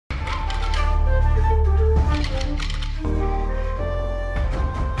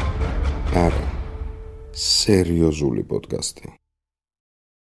სერიოზული პოდკასტი.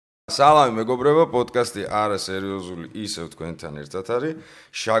 სალამი მეგობრებო, პოდკასტი არა სერიოზული ისევ თქვენთან ერთად არის.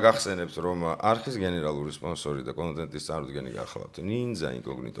 შეგახსენებთ, რომ არხის გენერალური სპონსორი და კონტენტის წარმოდგენი გახლავთ ნინძა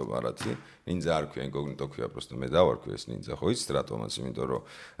ინკოგნიტო ბარათი. ნინძა არ ქვია ინკოგნიტო ქვია, просто მე დავარქვი ეს ნინძა, ხო იცით რატომაც, იმიტომ რომ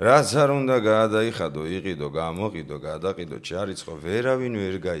რაც არ უნდა გაადაიხადო, იყიდო, გამოყიდო, გადაყიდო, ჩარიცხო, ვერავინ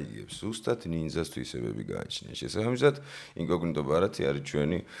ვერ გაიგებს. ზუსტად ნინძას თვისებები გააჩნია. შესაბამისად, ინკოგნიტო ბარათი არის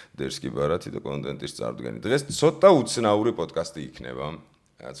ჩვენი დერსკი ბარათი და კონტენტის წარმოდგენი. დღეს ცოტა უცნაური პოდკასტი იქნება.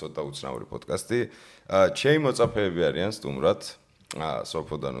 ცოტა უცნაური პოდკასტი. ჩემი მოწაფეები არიან სტუმრად,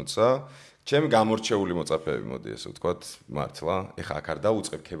 სოპო და ნუცა. ჩემი გამორჩეული მოწაფეები, მოდი ესე ვთქვათ, მართლა. ეხა აქ არ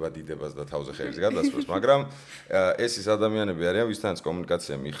დაუწყებ ქებადიდებას და თავზე ხელის გადასვლას, მაგრამ ეს ის ადამიანები არიან, ვისთანაც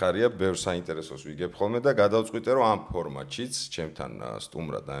კომუნიკაცია მიხარია, ბევრ საინტერესოს ვიგებ ხოლმე და გადავწყვიტე, რომ ამ ფორმატშიც ჩემთან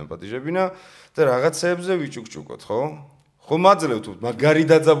სტუმრად დაემპატიჟებინა და რაღაცეებზე ვიჭუქჭუკოთ, ხო? ხო მაძლევთ, მაგარი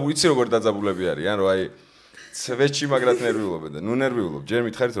დაძაბული, იცი როგორ დაძაბულები არიან, რომ აი სვეჩი მაგრად ნერვიულობენ და ნუ ნერვიულობ. ჯერ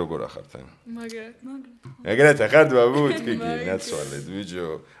მითხარით როგორ ახართ? მაგრად ახართ ბაბუ, თქვი ნაცვალეთ, ბიჭო.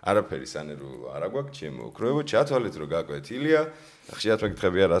 არაფერი სანერვიულო არ აგვაქვს, ჩემო ოქროებო, ჩათვალეთ რომ გაკვეთ ილია. ხშირად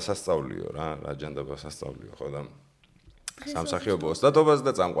მეკითხებია რა სასწავლიო რა ჯანდაბა სასწავლიო, ხო და სამსახიობო ოსტატობას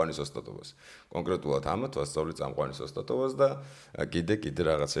და წამყვანის ოსტატობას. კონკრეტულად ამათ ვასწავლი წამყვანის ოსტატობას და კიდე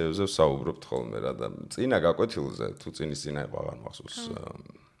რაღაცეებზე ვსაუბრობთ ხოლმე რა და წინა გაკვეთილზე თუ წინის წინა იყო აღარ მახსოვს.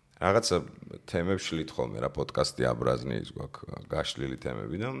 რაღაცა თემებს შლით ხოლმე რა პოდკასტი აბრაზნიის გვაქვს გაშლილი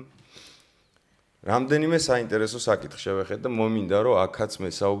თემები და რამდენიმე საინტერესო საკითხი შევეხეთ და მომინდა რომ აქაც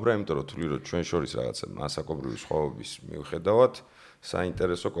მესაუბრა, იმიტომ რომ თვლი რომ ჩვენ შორის რაღაცა მასაკობრივი სხვაობის მიუხედავად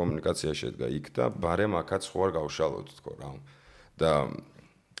საინტერესო კომუნიკაცია შედგა იქ და ბარემ აქაც ხო არ გავშალოთ თქო რა. და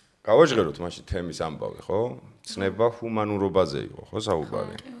გავაჟღეროთ მაშინ თემის ამბავი, ხო? ცნება ჰუმანურობაზე იყო, ხო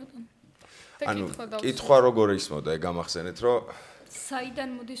საუბარი? ანუ კითხვა როგორ ისმოდა, ეგ გამახსენეთ რომ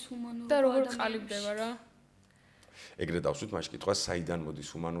საიდან მოდის ჰუმანურობა და როგორ ყალიბდება რა? ეგრე დავსვით მაშინ კითხვა საიდან მოდის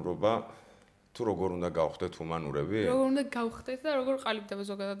ჰუმანურობა? თუ როგორ უნდა გავხდეთ ჰუმანურები? როგორ უნდა გავხდეთ და როგორ ყალიბდება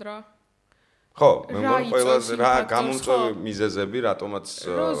ზოგადად რა? ხო, მე მგონი ყველაზე რა გამომწვევი მიზეზები, რატომაც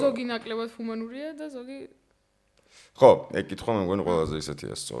რომ ზოგი ნაკლებად ჰუმანურია და ზოგი ხო, ეგ კითხვა მე მგონი ყველაზე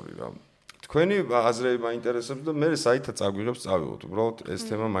ისეთია სწორი რა. თქვენი აზრები მაინტერესებს და მე საითაც აგვიღებს წავიღოთ. უბრალოდ ეს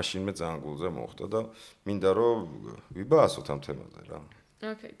თემა მაშინმე ძალიან გულზე მოხდა და მინდა რომ ვიბაასოთ ამ თემაზე რა.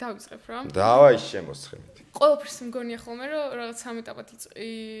 ოკეი, დავიწყებ რა. დავაი შემოსწრებით. ყველაფერს მგონია ხოლმე რომ რაღაც სამ ეტაპად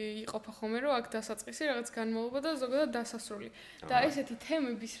იყოფა ხოლმე რომ აქ დასაწყისი, რაღაც განმავლობა და ზოგადად დასასრული. და ესეთი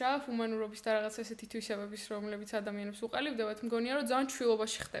თემების რა, ჰუმანურობის და რაღაც ესეთი თვისებების, რომლებიც ადამიანებს უყალიბდებათ, მგონია რომ ძალიან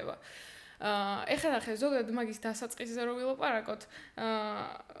ჩვილობაში ხდება. ეხლა ნახე ზოგადად მაგის დასაწყისზე რო ვილაპარაკოთ,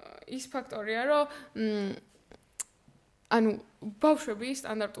 ის ფაქტორია, რომ ანუ ბავშვები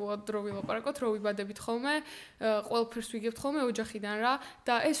სტანდარტულად რო ვილაპარაკოთ, რო ვიბადებით ხოლმე, ყველაფერს ვიგებთ ხოლმე ოჯახიდან რა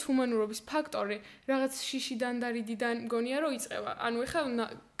და ეს ჰუმანურობის ფაქტორი რაღაც შიშიდან და რიდიდან მგონია რომ იწყება. ანუ ეხლა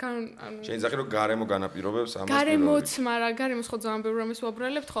ანუ შეიძლება რომ გარემო განაპირობებს ამას. გარემოც, მაგრამ გარემოს ხო ძალიან ბევრ რამეს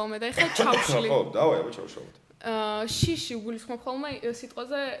ვაბრალებთ ხოლმე და ეხლა ჩავშლი. ხო, დავაი, აბა ჩავშალოთ. შიში გულისხმობ ხოლმე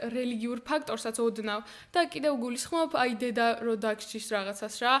სიტყვაზე რელიგიურ ფაქტორსაც ოდნავ და კიდევ გულისხმობ აი დედა რო დაგჭის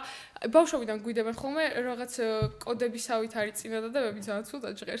რაღაცას რა. ბავშვობიდან გვიდებენ ხოლმე რაღაც კოდებისავით არის წინადადებები ძალიან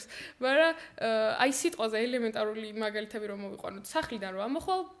ცუდად ჟღერს, მაგრამ აი სიტყვაზე ელემენტარული მაგალითები რომ მოვიყვანოთ სახლიდან რომ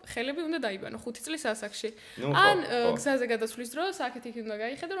ამოხვალ, ხელები უნდა დაიბანო 5 წლის ასაკში. ან გზაზე გადასვლის დროს აქეთ-იქ უნდა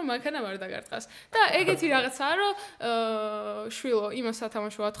გაიხედო რომ მანქანა არ დაგარტყას. და ეგეთი რაღაცაა რომ შვილო იმას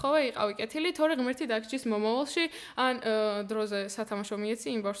სათამაშო ათხოვე, იყავი კეთილი, თორე ღმერთი დაგჭის მომავალ ან დროზე სათამაშო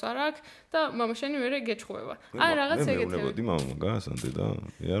მიეცი იმ ბავშვს არ აქვს და მამა შენი მერე გეჩხუბება. ან რაღაც ეგეთი. მე მეგობრებოდი მამა მაგას ანტი და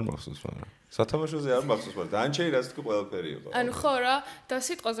არ მახსოვს მაგრამ. სათამაშოზე არ მახსოვს მაგრამ ანჩეი რაც თქვი ყველაფერი იყო. ანუ ხო რა და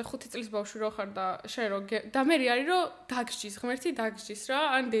სიტყვაზე 5 წლის ბავშვი რო ხარ და შენ რო და მე არის რომ დაგჭის, ღმერთი დაგჭის რა,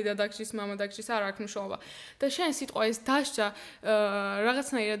 ან დედა დაგჭის, მამა დაგჭის, არ აქვს მნიშვნელობა. და შენ სიტყვა ეს დასჯა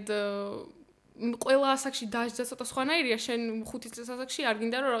რაღაცნაირად ყველა ასაკში დაჟდა ცოტა სხვანაირია, შენ 5 წლის ასაკში არ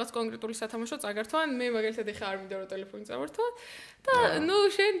გინდა რომ რაღაც კონკრეტული სათამაშო წაგართვა, ან მე მაგალითად ეხა არ მინდა რომ ტელეფონი წავართვა და ნუ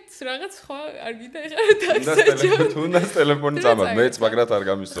შენ რაღაც სხვა არ გინდა ეხა დაგჭა. თუნდაც ტელეფონი წამარ, მეც მაგრად არ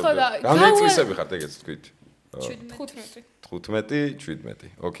გამისწორდა. რამდენი წლისები ხართ ეგეც თქვით? 15. 15, 17.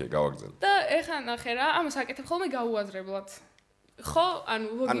 ოკეი, გავაგზავნე. და ეხა ნახე რა, ამას აკეთებ ხოლმე გაუაზრებლად. ხო,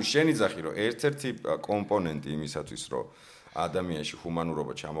 ანუ შენი ძახი რომ ერთ-ერთი კომპონენტი იმისათვის რომ ადამიანში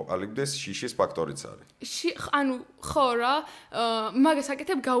ჰუმანურობა ჩამოყალიბდეს, შიშის ფაქტორიც არის. ანუ ხო რა, მაგას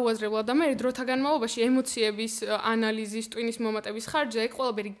აკეთებ გაუაზრებლად და მე დროთა განმავლობაში ემოციების ანალიზის, ტვინის მომატების ხარჯზე ეგ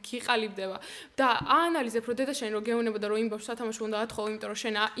ყველაფერი გიყალიბდება და აანალიზებ რომ დედა შენ რო გეუბნებოდა რომ იმ ბავშვს სათამაშო უნდა ათხოვო, იმიტომ რომ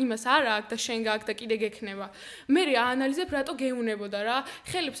შენ იმას არ აქვს და შენ გაქვს და კიდე გექნება. მე აანალიზებ რატო გეუბნებოდა რა,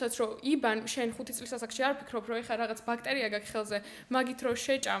 ხელებსაც რომ იბან შენ 5 წლის ასაკში არ ფიქრობ რომ ეხა რაღაც ბაქტერია გაქვს ხელზე, მაგით რომ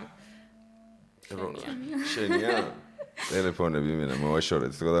შეჭამ შენია ტელეფონები მენა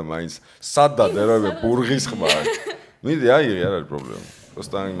მოვაშორეთ თქო და მაინც სად დადეროები ბურღის ხმა მიდი აიღე არ არის პრობლემა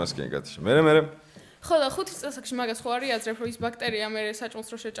просто იმას კი ეკეთე მე ხო და 5 წელსაკში მაგას ხო არის აზრებ რომ ის ბაქტერია მე საჭმელს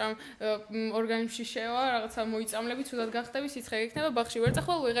რო შეჭამ ორგანიზმში შევა რაღაცა მოიწამლები თუდად გახდები სიცხე იქნება ბაღში ვერ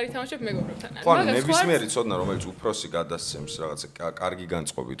წახვალ ვეღარ ითამაშებ მეგობრებთან ხო ნებისმიერი ცოდნა რომელიც უფროსი გადასცემს რაღაცა კარგი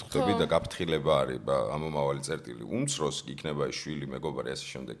განწყობით ხვდები და გაფრთხილება არის ამომავალი წერტილი უმცროს იქნება ის შვილი მეგობარი ასე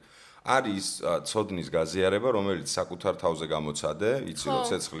შემდეგ არის ცოდნის გაზიარება რომელიც საკუთარ თავზე გამოცადე იცი რომ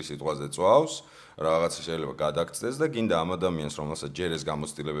ცეცხლის სიტყვაზე წვავს რაღაცა შეიძლება გადაგწდეს და გინდა ამ ადამიანს რომელსაც ჯერ ეს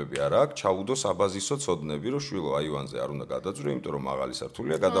გამოცდილებები არ აქვს ჩაუდო საბაზისო ცოდნები რომ შვილო აივანზე არ უნდა გადაძვრო იმიტომ რომ მაღალი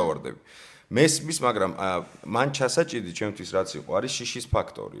სართულია გადავარდები მესმის მაგრამ მან ჩასაჭიდი ჩემთვის რაც იყო არის შიშის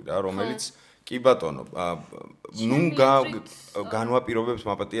ფაქტორი რა რომელიც კი ბატონო ნუ განვაპირობებთ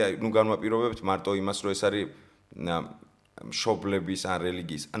მაპატია ნუ განვაპირობებთ მარტო იმას რომ ეს არის მშობლების ან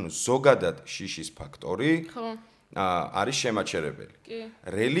რელიგიის ანუ ზოგადად შიშის ფაქტორი არის შემაჩერებელი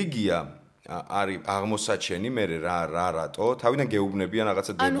რელიგია არის აღმოსაჩენი მე რატო თავიდან გეუბნებიან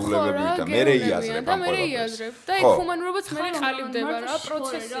რაღაცა დებულებები და მე იაზრებ ამ ყველაფერს და იქ ჰუმანურობაც მე ყალიბდება რა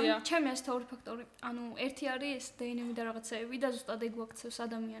პროცესია ჩემი ასე ორი ფაქტორი ანუ ერთი არის ეს დნმ და რაღაცეები და ზუსტად ეგ ვაქცევს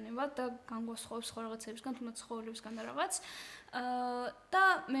ადამიანებად და განგვასხვავებს სხვა რაღაცებისგან თუნდაც ცხოველებისგან და რაღაც და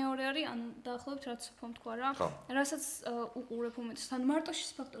მეორე არის ანუ დაახლოებით რაც სოფომ თქვა რა რასაც უყურებ უმეტეს ან მარტო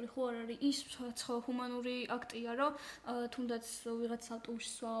შის ფაქტორი ხო არ არის ის ჰუმანური აქტია რომ თუნდაც ვიღაც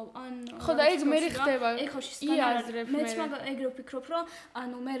ავტობუსში სვავ ან ხო და ეგ მე ხდება იაზრებ მეც მაგ ეგრე ვფიქრობ რომ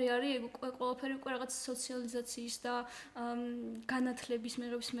ანუ მე არის ეგ ყველაფერი უკვე რაღაც სოციალიზაციის და განათლების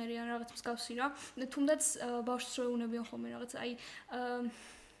მიღების მე ან რაღაც მსგავსი რა თუნდაც ბავშვს რო ეუნებიან ხოლმე რაღაც აი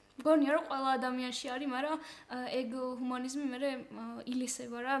გონია რომ ყველა ადამიანში არის, მაგრამ ეგ ჰუმანიზმი მე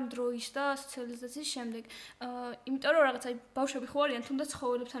ილისება რა დროის და სოციალიზაციის შემდეგ. იმიტომ რომ რაღაც აი ბავშვები ხო არიან თუნდაც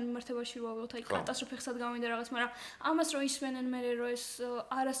ცხოველებთან მიმართებაში რო ავიღოთ აი კატასტროფებსაც გამინდა რაღაც, მაგრამ ამას რო ისმენენ მე რომ ეს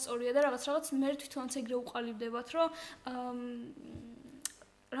არასწორია და რაღაც მე თვითონაც ეგრე უყალიბდებათ, რომ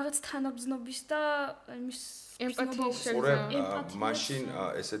რაღაც თანაბზნობის და იმის ემპათიის შეგვიძლია. მაშინ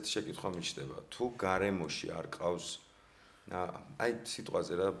ესეთი შეკითხვა მიჩნდება, თუ გარემოში არ ყავს აი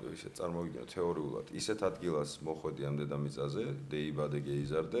სიტყვაზე რა ისე წარმოვიდგინო თეორიულად ისეთ ადგილას მოხვედი ამ დედამიწაზე დეიბადე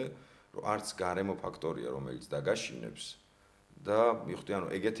გეიზარდე რომ არც გარემო ფაქტორია რომელიც დაგაშინებს და მივხვდი ანუ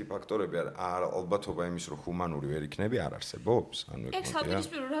ეგეთი ფაქტორები არ ალბათობა იმის რომ ჰუმანური ვერ იქნები არ არსებობს ანუ ეგ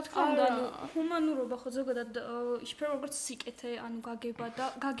საპირისპირო რა თქმა უნდა ანუ ჰუმანურობა ხო ზოგადად ისფერო როგორც სიკეთე ანუ გაგება და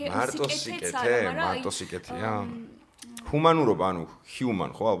მარტო სიკეთეა ჰუმანურობა ანუ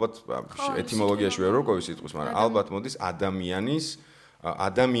human ხო ალბათ ეტიმოლოგიაში ვერ როკვევის სიტყვის მაგრამ ალბათ მოდის ადამიანის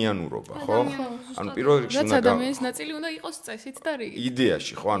ადამიანურობა ხო ანუ პირველ რიგში უნდა ადამიანის ნაწილი უნდა იყოს წესით და რიგით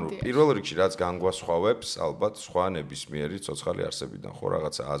იდეაში ხო ანუ პირველ რიგში რაც განგვასხვავებს ალბათ სხვა ნებისმიერი ცოცხალი არსებიდან ხო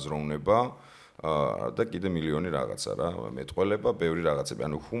რაღაცა აზროვნება და კიდე მილიონი რაღაცა რა მეტყველება ბევრი რაღაცები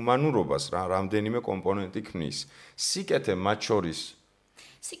ანუ ჰუმანურობას რა რამდენიმე კომპონენტი ქმნის სიკეთე მათ შორის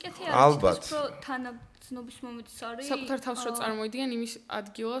სიკეთე არის თანა ცნობის მომენტიც არის საკუთარ თავს რო წარმოიდგენ იმის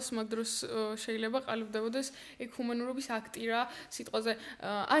ადგილას მაგ დროს შეიძლება ყალიბდებოდეს ეგ ჰუმანურობის აქტი რა სიტყვაზე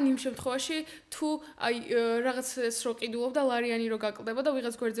ან იმ შემთხვევაში თუ აი რაღაცას რო ყიდულობ და ლარიანი რო გაკლდება და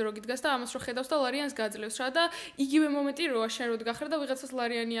ვიღაც გვერდზე რო გიდგას და ამას რო ხედავს და ლარიანს გაძლევს რა და იგივე მომენტი როა შენ რო დგახრა და ვიღაცას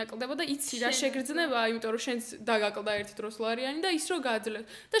ლარიანი აკლდება და იცი რა შეგრძნება იმიტომ რომ შენს დაგაკლდა ერთი დროს ლარიანი და ის რო გაძლევს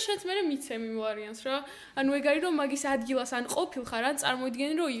და შენც მე მიცემ იმ ლარიანს რა ანუ ეგ არის რომ მაგის ადგილას ან ყოფილხარ ან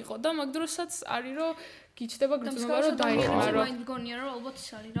წარმოიდგენი რომ იყო და მაგ დროსაც არის რომ გიჩდება გრძნობა რომ დაიხმარო. მე მგონია რომ ალბათ ის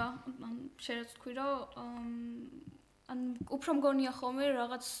არის რა. შეიძლება თქვი რომ ან უფრო მგონია ხოლმე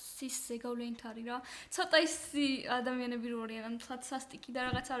რაღაც ის ზეგავლენით არის რა. ცოტა ის ადამიანები რო არიან ან თლაც სასტიკი და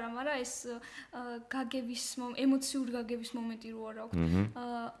რაღაც არა, მაგრამ ეს გაგების ემოციური გაგების მომენტი რო არ აქვს.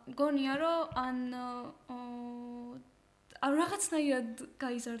 მგონია რომ ან ან რაღაცნაირად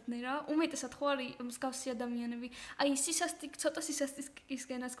გაიზარდნენ რა. უმეტესად ხო არის მსგავსი ადამიანები. აი ცოტა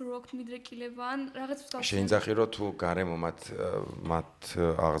სისასტიკისგენაც გვაქვს მიდრეკილება ან რაღაც მსგავსი. შეინძახი რომ თუ გარემო მათ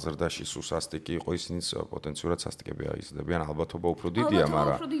აღზრდაში სუსასტიკი იყო ისინიც პოტენციურად სასტიკები აიზრდებიან ალბათობა უფრო დიდია,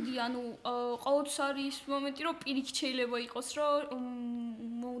 მაგრამ უფრო დიდია, ანუ ყოველთვის არის მომენტი რომ პირიქით შეიძლება იყოს რომ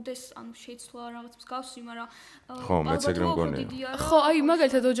მოუდეს ანუ შეიცვლა რაღაც მსგავსი, მაგრამ ხო, მეც ეგრე მგონია. ხო, აი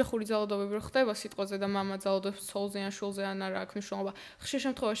მაგალითად ოჯახური ძალადობები რო ხდება სიტყვაზე და მამა ძალადობს ცოლზე ან შვილზე ან არა აქვს მნიშვნელობა. ხშირ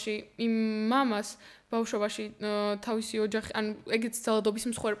შემთხვევაში იმ მამას ბავშვობაში თავისი ოჯახი, ან ეგეც ძალადობის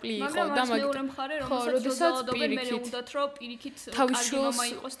მსხვერპლი იყო და მაგრამ მეორე მხარე, რომელსაც ძალადობენ მე უნდათ რომ პირიქით კარგი მამა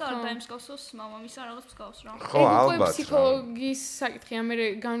იყოს და არ დაემსგავსოს მამამისთან რაღაც მსგავს რა. ხო, ალბათ. ფსიქოლოგიის საკითხია, მე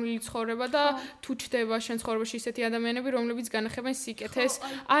განვლილი ცხოვრება და თუ ჩდება შენ ცხოვრებაში ისეთი ადამიანები, რომლებიც განახებენ სიკეთეს,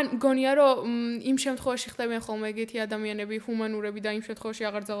 ან გონია რომ იმ შემთხვევაში ხდებიან ხოლმე ეგეთი ადამიანები, ჰუმანურები და იმ შემთხვევაში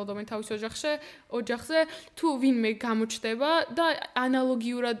აღარ ძალადობენ თავის ოჯახზე, თუ ვინმე გამოჩდება და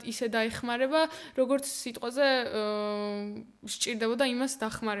ანალოგიურად ისე დაეხმარება, როგორც სიტყვაზე სჭირდება და იმას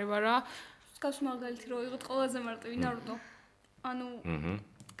დახმარება რა. გავს მაგალითი რო იყოთ ყველაზე მარტივი ნარუტო. ანუ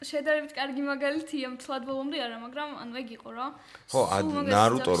შედარებით კარგი მაგალითია, მთლად ბოლომდე არა, მაგრამ ანუ ეგ იყო რა. ხო,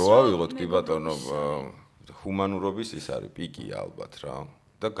 ნარუტო რო ავიღოთ კი ბატონო, ჰუმანურობის ის არის პიკი ალბათ რა.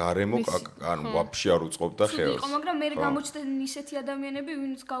 და გარემო ანუ ვაფშე არ უწყობდა ხელს. იყო, მაგრამ მე გამოჩნდნენ ისეთი ადამიანები,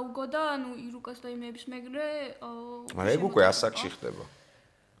 ვინც გაუგო და ანუ ირუკას და იმეების მეგრე მაგრამ ეგ უკვე ასაკში ხდება.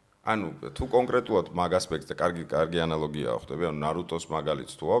 ანუ თუ კონკრეტულად მაგ ასპექტზე კარგი ანალოგია ხდება, ანუ ნარუტოს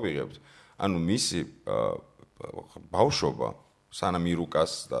მაგალითს თუ ავიღებთ, ანუ მისი ბავშვობა სანამ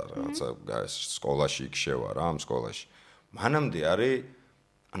ირუკას და რაღაცა სკოლაში იქშევა რა, ამ სკოლაში. მანამდე არის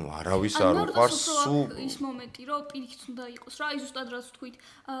ანუ არავის არ უყარს სულ ის მომენტი რომ პირიქით უნდა იყოს რა, ის ზუსტად რაც თქვით,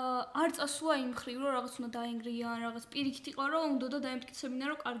 არ წასულა იმ ხრივ რომ რაღაც უნდა დაენგრია, რაღაც პირიქით იყო რომ უნდა და დაემტკიცებინა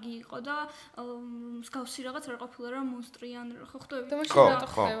რომ კარგი იყო და მსგავსი რაღაც არ ყოფილა რა მონსტრიან ხო ხდები? და მაშინ რატო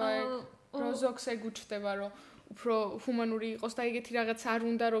ხდება ეგ? რომ ზოგს ეგ უჩდება რომ უფრო ჰუმანური იყოს და ეგეთი რაღაც არ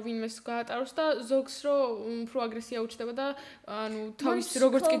უნდა რომ ვინმეს გაატაროს და ზოგს რომ უფრო აგრესია უჩდება და ანუ თავის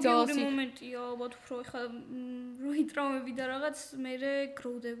როგორც კი ძალას ის მომენტია ალბათ უფრო ხა რო იტრამები და რაღაც მერე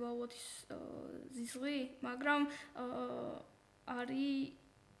გროვდება ალბათ ის ზიზღი, მაგრამ არის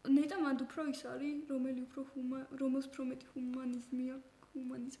ნეტა მანდ უფრო ის არის, რომელს უფრო მეტი ჰუმანიზმია.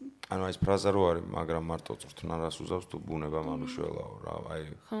 ანუ ეს ფრაზა რო არის, მაგრამ მარტო წვრთნარას უზავს თუ ბუნება მანუშველაო რა, აი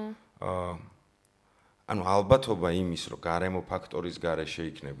ანუ ალბათობა იმის, რომ გარემო ფაქტორის გარეშე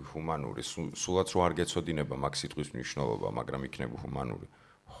იქნები ჰუმანური, სულაც რო არ გეცოდინება მაგ სიტყვის მნიშვნელობა, მაგრამ იქნები ჰუმანური,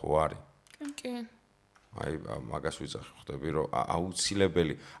 ხო არის? კი. აი მაგას ვიძახი ხდები, რომ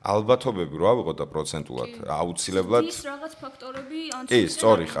აუცილებელი ალბათობები რო ავიღოთ და პროცენტულად აუცილებლად ის რაღაც ფაქტორები ან კი,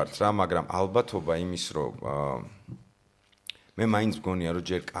 სწორი ხართ რა, მაგრამ ალბათობა იმის, რომ მე მაინც მგონია რომ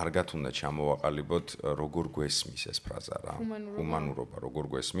ჯერ კარგად უნდა ჩამოვაყალიბოთ როგორ გვესმის ეს ფრაზა რა ჰუმანურობა როგორ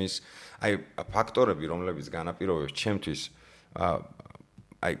გვესმის აი ფაქტორები რომლებიც განაპირობებს ჩემთვის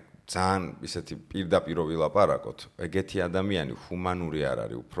აი ძალიან ისეთი პირდაპირ ვილაპარაკოთ ეგეთი ადამიანი ჰუმანური არ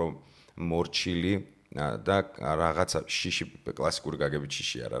არის უფრო მორჩილი და რაღაცა შიში კლასიკური გაგებით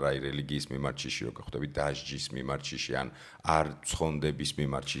შიში არა რა რელიგიის მიმართ შიში რო გახდები დასჯის მიმართ შიში ან არ ცხონდების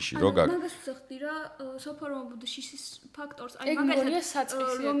მიმართ შიში რო გაგ მაგას ვსახდი რა საფორმობო შიშის ფაქტორს აი მაგალითად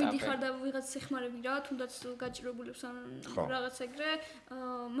რომ მიდიხარ და ვიღაც სეხმარები რა თუნდაც გაჭირებულებს ან რაღაც ეგრე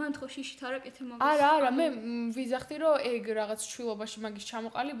მან ხო შიშით არ აკეთე მაგას არა მე ვიზახდი რომ ეგ რაღაც ჩვილობაში მაგის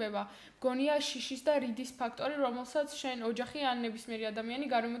ჩამოყალიბება გონია შიშის და რიდის ფაქტორი რომელსაც შენ ოჯახი ან ნებისმიერი ადამიანი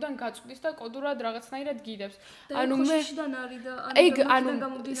გარემოდან გაწვდის და კოდურად რაღაცნაირად გიდებს ანუ მე შიშიდან არის და ეგ ანუ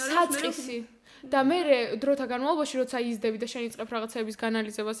საწყისი და მე დროთა განმავლობაში როცა იზდები და შენ იწყებ რაღაცების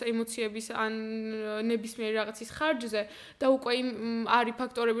განალიზებას ემოციების ან ნებისმიერი რაღაცის ხარჯზე და უკვე იმ არის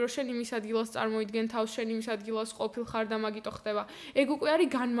ფაქტორები რომ შენ იმის ადგილას წარმოიდგენ თავს შენ იმის ადგილას ყოფილ ხარ და მაგიტო ხდება ეგ უკვე არის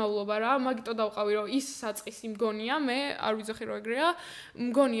განმავლობა რა მაგიტო დავყავი რომ ის საწყისი მგონია მე არ ვიძახი რომ ეგრეა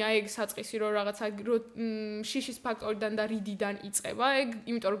მგონია ეგ საწყისი რომ რაღაცა შიშის ფაქტორიდან და რიდიდან იწყება ეგ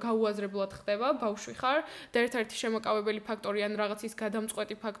იმიტომ რომ გაუაზრებლად ხდება ბავშვი ხარ და ერთ-ერთი შემოკავებელი ფაქტორი ან რაღაცის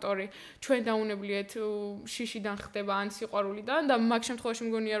გადამწყვეტი ფაქტორი ჩვენ დაუნებლიეთ შიშიდან ხდება ან სიყვარულიდან და მაგ შემთხვევაში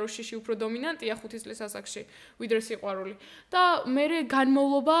მგონია რომ შიში უფრო დომინანტია 5 წლის ასაკში ვიდრე სიყვარული და მე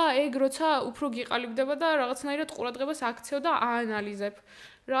განმავლობა ეგ როცა უფრო გიყალიბდება და რაღაცნაირად ყურადღებას აქცევ და აანალიზებ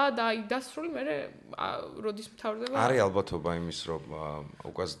რა და აი დასრული მე როდის მთავრდება არის ალბათობა იმის რომ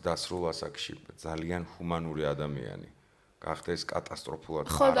უკვე დასრულ ასაკში ძალიან ჰუმანური ადამიანი გახდეს კატასტროფულად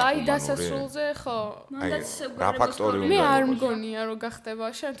ხო და აი დასასრულზე ხო რა ფაქტორი უნდა მე არ მგონია რომ გახდება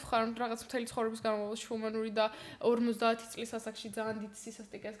შენ თუ ხარ რაღაც მთელი ცხოვრების განმავლობაში ჰუმანური და 50 წლის ასაკში ძალიან დიდ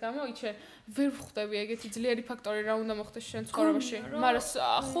სისასტიკეს გამოიჩე ვერ ვხვდები ეგეთი ძლიერი ფაქტორი რა უნდა მოხდეს შენ ცხოვრებაში მაგრამ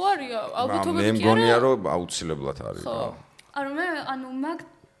ხო არის ალბათობები მე მგონია რომ აუცილებლად არის რა ანუ მე ანუ მაგ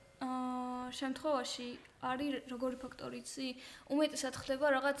შემთხვევაში არის როგორი ფაქტორი იცი? უმეტესად ხდება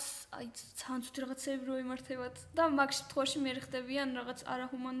რაღაც აი ცანცუთი რაღაცები რო იმართებათ და მაგ შემთხვევაში მე ხდებიან რაღაც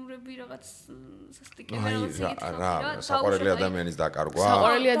არაჰუმანურები, რაღაც სასტიკები, რაღაც იგივე რა. საყვარელი ადამიანის დაკარგვა.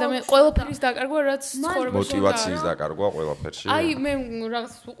 საყვარელი ადამიანი ყველაფრის დაკარგვა, რაც ცხოვრებაში მოტივაციის დაკარგვა ყველაფერში. აი მე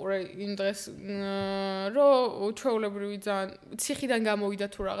რაღაც უყურე იმ დღეს რომ ჩვეულებრივი ძალიან ციხიდან გამოვიდა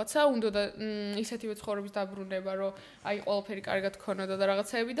თუ რაღაცა, უნდა და ისეთივე ცხოვრების დაბრუნება, რომ აი ყველაფერი კარგად ქონოდა და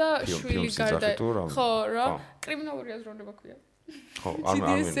რაღაცეები და შვილი გარდა ხო რა კრიმინალური აზროვნება ქვია. ხო,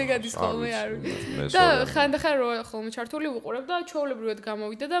 ამიტომ გადის ხოლმე არ ვიცი. და ხანდახან რო ხოლმე ჩართული ვუყურებ და ჩვეულებრივად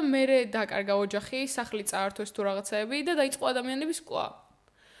გამოვიდა და მე დაკარგა ოჯახი, სახლი წაართვეს თუ რაღაცეები და დაიწყო ადამიანების კვლავ.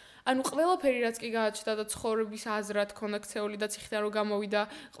 ანუ ყველაფერი რაც კი გააჩნდა და ცხოვრების აზრად ქონდა ქცეული და ციხიდან რო გამოვიდა,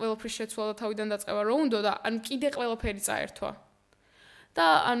 ყველაფრის შეცვლა და თავიდან დაწყება რო უნდა და ანუ კიდე ყველაფერი წაერთვა. და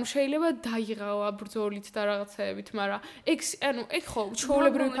ანუ შეიძლება დაიღავა ბრძოლით და რაღაცეებით, მაგრამ ეგ ხო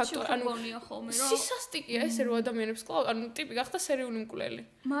ჩვეულებრივი ფაქტორი, ანუ სისასტიკია ესე რომ ადამიანებს კლავ, ანუ ტიპი გახდა სერიული მკვლელი.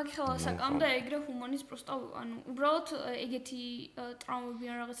 მაგ ხელა საკამ და ეგრე ჰუმანის პროსტა, ანუ უბრალოდ ეგეთი ტრავმები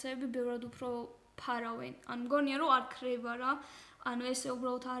ან რაღაცეები ბევრად უფრო ფარავენ. ანუ მგონია რომ არ ქრება რა. ანუ ესე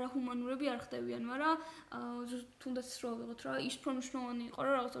უბრალოდ არაჰუმანურები არ ხდებიან, მაგრამ თუნდაც რო ვიღოთ რა, ის უფრო მნიშვნელოვანი იყო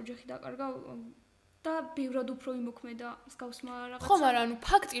რომ რაღაც ოჯახი დაკარგა და ბევრად უფრო იმოქმედა მსგავსმა რაღაცა. ხო, მაგრამ ანუ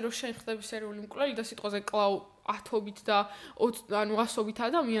ფაქტი რომ შენ ხდები სერიული მკვლელი და სიტყვაზე კლავ ათობით და ანუ 100-ობით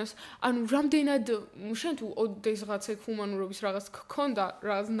ადამიანს, ანუ რამდენად შენ თუ ოდესღაც ეგ ჰუმანურობის რაღაც გქონდა,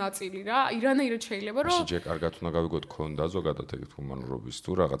 რაღაც ნაწილი რა, რანაირად შეიძლება რომ ისე ჯერ კარგად უნდა გავიგოთ გქონდა ზოგადად ეგეთ ჰუმანურობის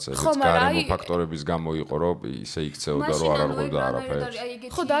თუ რაღაცა ეგეთ გარემო ფაქტორების გამო იყო რომ ისე იქცეოდა რომ არ არღვევდა არაფერს.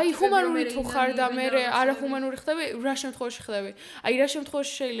 ხო და აი ჰუმანური თუ ხარ და მე არაჰუმანური ხდები, რა შემთხვევაში ხდები? აი რა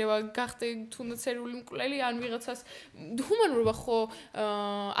შემთხვევაში შეიძლება გახდე თუნდაც სერიული მკვლელი ან ვიღაცას ჰუმანურობა ხო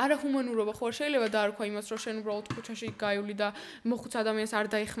არაჰუმანურობა ხო შეიძლება დაარქვა იმას რომ შენ უბრალოდ ქუჩაში გაივლი და მოხუც ადამიანს არ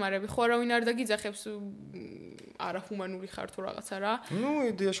დაიხმარები, ხო არავინ არ დაგიძახებს არაჰუმანური ხარ თუ რაღაცა რა. ნუ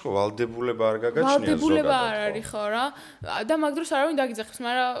იდეაში ხო ვალდებულება არ გაგაჩნია ზოგადად. ვალდებულება არ არის ხო რა. და მაგ დროს არავინ დაგიძახებს,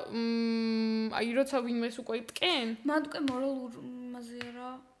 მაგრამ აი როცა ვინმეს უკვე იტკენ, მანდ უკვე მორალურმაზეა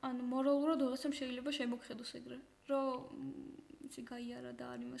რა. ანუ მორალურად ვიღაცამ შეიძლება შემოგხედოს ეგრე, რომ იცი გაიარა და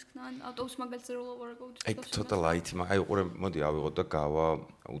არ იმას ქნა, ან ავტობუს მაგალითზე რო ლაპარაკობთ. აი ცოტა ლაითი, აი უყურე, მოდი ავიღოთ და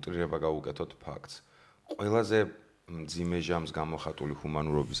უტრირება გავუკეთოთ ფაქტს. ყველაზე მძიმე ჟამს გამოხატული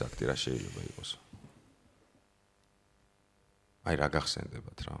ჰუმანურობის აქტი რა შეიძლება იყოს? აი რა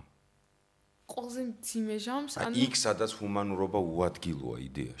გახსენდებათ რა? ყველაზე მძიმე ჟამს, ანუ იქ სადაც ჰუმანურობა უადგილოა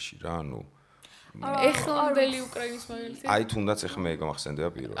იდეაში რა, ანუ ეხლამდელი უკრაინის მაგალითი. აი თუნდაც ეხლა მე გამახსენდება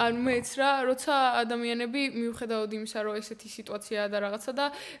პირველად. ანუ მეც რა, როცა ადამიანები მიუხედავად იმისა, რომ ესეთი სიტუაციაა და რაღაცა და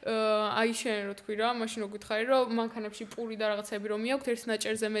აი შენ რო თქვი რა, მაშინ რო გითხარი, რომ მანქანებში პური და რაღაცები რომ მიაქვთ, ერთ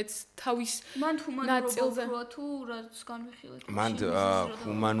ნაჭერზე მეც თავის ნაწილზე თუ რაც განვიხილეთ. მან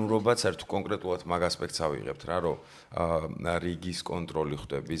ჰუმანურობაც არ თუ კონკრეტულად მაგ ასპექტს ავიღებთ რა, რომ რიგის კონტროლი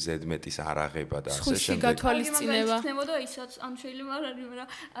ხდები, ზედმეტის არაღება და ასე შემდეგ. სხვისი გათვალისწინება. ხდებოდა ისაც, ან შეიძლება არ არის, მაგრამ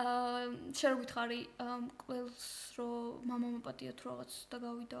შენ რო გითხარი ყველს რომ მამამ პატია თუ რაღაც და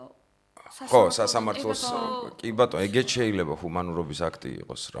გავიდა ხო სასამართლოს კი ბატონო ეგეც შეიძლება ჰუმანურობის აქტი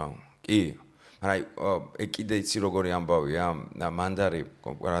იყოს რა კი მაგრამ აი კიდე იცი როგორი ამბავია მანდარი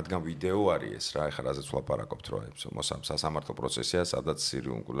რადგან ვიდეო არის ეს რა ეხლა რაზეც ვლაპარაკობთ რა სასამართლო პროცესია სადაც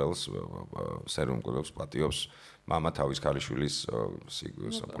სერიულ მკვლელს პატიობს მამა თავის ქალიშვილის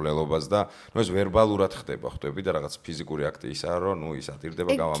მკვლელობას და ნუ ეს ვერბალურად ხდება ხვდები და რაღაც ფიზიკური აქტი ისაა რომ ნუ ის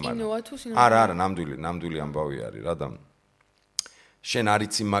ატირდება გავამართლე არა ნამდვილი ამბავი არის რა და შენ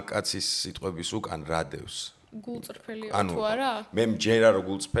არიცი მაკაცის სიტყვების უკან რადევს გულწრფელი თუ არა მე მჯერა რომ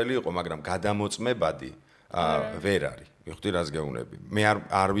გულწრფელი იყო მაგრამ გადამოწმებადი ვერ არის მიხდი რას გეუნები მე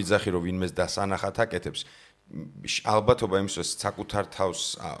არ ვიძახი რომ ვინმეს დასანახად აკეთებს ალბათობა იმისთვის საკუთარ თავს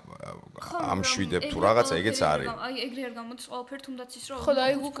ამშვიდებ თუ რაღაცა ეგეც არის აი ეგრე არ გამოდის ყველაფერი თუნდაც ის რომ ხო და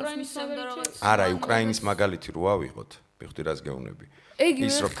აი უკრაინის მაგალითი არა აი უკრაინის მაგალითი რო ავიღოთ მიხდი რას გეუნები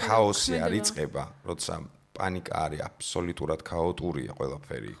ის რომ ქაოსი არ იწყება როცა პანიკა არის აბსოლუტურად ქაოტურია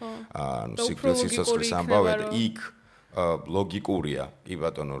ყველაფერი ანუ სიცოცხლის ამბავია და იქ ლოგიკურია კი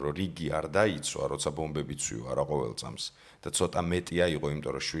ბატონო რომ რიგი არ დაიცვა როცა ბომბები ცვივა რა ყოველ წამს და ცოტა მეტია იყო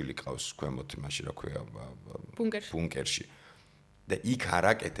იმიტომ რომ შვილი ყავს ქვემოთ იმაში რა ქვია ბუნკერში და იქ არ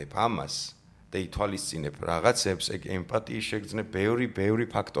აკეთებ ამას და ითვალისწინებ რაღაცებს ეგ ემპათიის შეგრძნებ ბევრი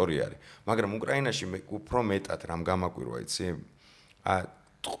ფაქტორი არის მაგრამ უკრაინაში უფრო მეტად რამ გამაკვირვა იცი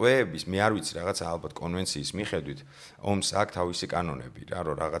ტყვეების მე არ ვიცი რაღაცა ალბათ კონვენციის მიხედვით ომს აქვს თავისი კანონები რა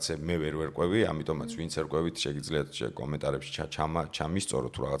რომ რაღაცები მე ვერ ვერკვევი ამიტომაც ვინც ერკვევით შეგიძლიათ კომენტარებში ჩამისწორო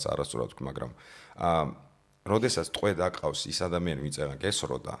თუ რაღაც არასწორად ვთქვი მაგრამ როდესაც ტყვე დაკავს ის ადამიანი ვინც ეგ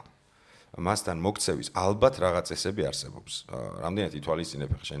გესროდა მასთან მოქცევის ალბათ რაღაც წესები არსებობს. რამდენად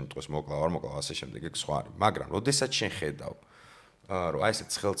ითვალისწინებ შენ დღეს მოკლა, არ მოკლა, ასე შემდეგ, ეგ სხვა არის. მაგრამ, როდესაც შენ ხედავ, რომ აი ესე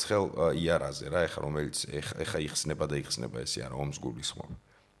ცხელ იარაზე რა, ეხა რომელიც ეხა იხსნება და იხსნება ესე არა, ომს გულისხმობ.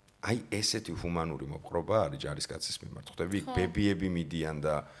 აი ესეთი ჰუმანური მოპყრობა არის ჯარისკაცის მიმართ. ხვდები, ბებიები მიდიან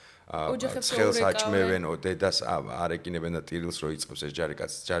და ცხელს აჭმევენ, დედას არეკინებენ და ტირილს რო იწყებს ეს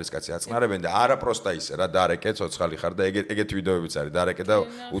ჯარისკაცი აწყნარებენ და არა პროსტა ისე რა დარეკე ცოცხალი ხარ და ეგეთი ვიდეოებიც არის დარეკე და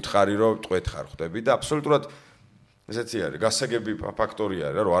უთხარი რომ ტყვეთ ხარ ხვდები და აბსოლუტურად ესეთი არის გასაგები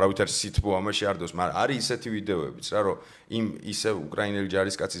ფაქტორია რა რომ არავითარ სითბო ამაში არ დოს მაგრამ არის ისეთი ვიდეოებიც რა რომ იმ ისე უკრაინელი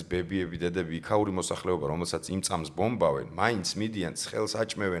ჯარისკაცის ბებიები დედები იქაური მოსახლეობა რომელსაც იმ წამს ბომბავენ მაინც მიდიან ცხელს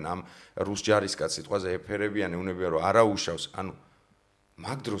აჭმევენ ამ რუს ჯარისკაცს სიტყვაზე ეფერებიან ეუნებიან რომ არა უშავს ანუ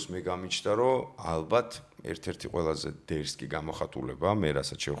მაგ დროს მე გამიჩნდა რომ ალბათ ერთ-ერთი ყველაზე დერსკი გამოხატულება მე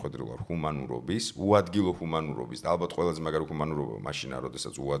რასაც შევხედრილ ვარ ჰუმანურობის უადგილო ჰუმანურობის და ალბათ ყველაზე მაგარი ჰუმანურობა მაშინ არ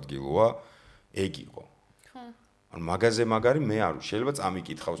როდესაც უადგილოა ეგ იყო ან მაგაზე მაგარი მე არ შეიძლება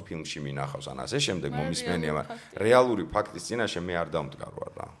წამიკითხავს ფილმში მინახავს ან ასე შემდეგ მომისმენია მაგრამ რეალური ფაქტის წინაშე მე არ დამდგარ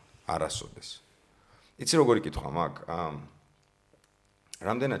ვარ რა არასოდეს იცი როგორი კითხვა მაგ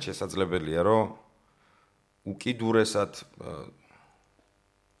რამდენად შესაძლებელია რომ უკიდურესად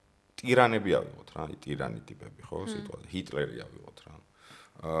ტირანები ავიღოთ რა, ტირანი ტიპები ხო, სიტყვაზე ჰიტლერი ავიღოთ რა.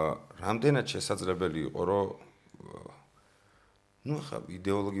 რამდენად შესაძლებელი იყო რომ ნუ ხა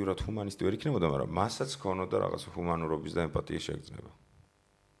იდეოლოგიურად ჰუმანისტი ვერ იქნებოდა, მაგრამ მასაც ქონოდა რაღაც ჰუმანურობის და ემპათიის შეგრძნება.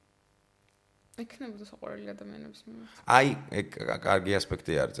 იქნებოდა საყვარელი ადამიანების მიმართ. აი, ეგ კარგი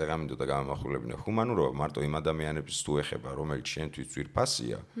ასპექტი არის, წეგამინდოდა გამამახვილებინა. ჰუმანურობა მარტო იმ ადამიანებს თუ ეხება, რომელიც შენთვის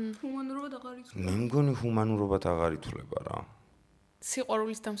ძვირფასია. ჰუმანურობა აღარ ითვლება. მე მგონი ჰუმანურობად აღარ ითვლება რა.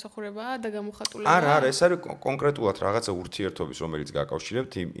 სიყვარულის დამსახურებაა და გამოხატულება. არა, ეს არის კონკრეტულად რაღაცა ურთიერთობის, რომელიც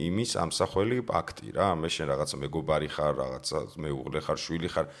გაკავშირებთ იმის ამსახველი აქტი რა. მე შენ რაღაცა მეგობარი ხარ, რაღაცა მეუღლე ხარ, შვილი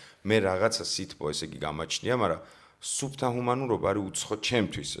ხარ. მე რაღაცა სითბო ესე იგი გამაჩნია, მაგრამ სუფთა ჰუმანურობა არის უცხო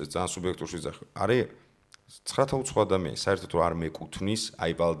ჩემთვის, ძალიან სუბიექტური ვიძახი. არის 9 უცხო ადამიანი, საერთოდ არ მეკუთვნის,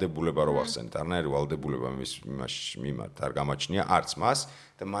 აი ვალდებულება რო ვახსენეთ, არნაირი ვალდებულება მის მიმართ არ გამაჩნია, არც მას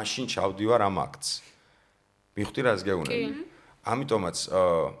და მაშინ ჩავდივარ ამ აქტს. მივხვდი რას გეუბნები? ამიტომაც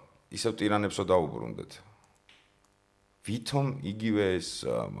ისევ ტირანებსო დაუბრუნდეთ. ვითომ იგივე ეს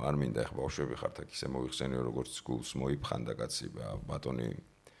არ მინდა ახლა ბავშვები ხართ აქ ისე მოიხსენიო როგორც გულს მოიფხანდა კაცი ბატონი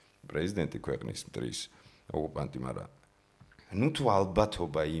პრეზიდენტი ქვეყნის მტრის ოკუპანტი, მაგრამ ნუ თუ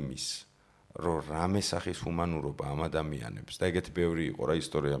ალბათობა იმის, რომ რამე სახის ჰუმანურობა ამ ადამიანებს და ეგეთი ბევრი იყო რა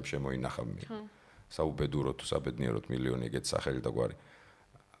ისტორიამ შემოინახა მე. საუბედუროთ თუ საბედნიეროდ მილიონი ეგეთი სახელი და გვარი.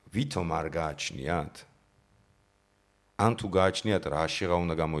 ვითომ არ გააჩნიათ? ან თუ გააჩნიათ რა შეღა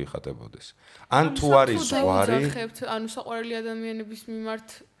უნდა გამოიხატებოდეს. ან თუ არის ზღვარი, ანუ საყვარელი ადამიანების მიმართ,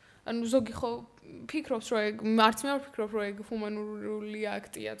 ანუ ზოგი ხო ფიქრობს რომ ეგ არც მე არ ვფიქრობ რომ ეგ ჰუმანური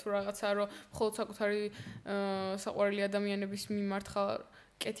აქტია თუ რაღაცა რომ მხოლოდ საკუთარი საყვარელი ადამიანების მიმართ ხარ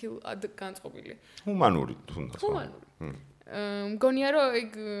კეთილად განწყობილი. ჰუმანური თუნდაც. ჰუმანური. მგონია რომ ეგ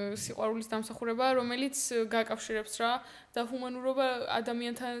სიყვარულის დამსახურებაა რომელიც გაკავშირებს რა და ჰუმანურობა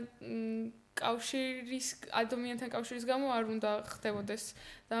ადამიანთან ადამიანთან კავშირის გამო არ უნდა ხდებოდეს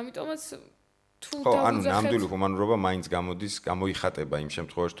და ამიტომაც თუ ანუ ნამდვილი ჰუმანურობა მაინც გამოდის, გამოიხატება იმ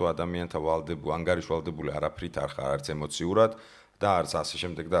შემთხვევაში თუ ადამიანთა ვალდებული, ანგარიშვალდებული არაფრით არ ხარ, არც ემოციურად და არც ასე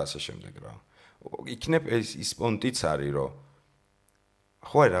შემდეგ და ასე შემდეგ რა. იქნებ ის პონტიც არის რომ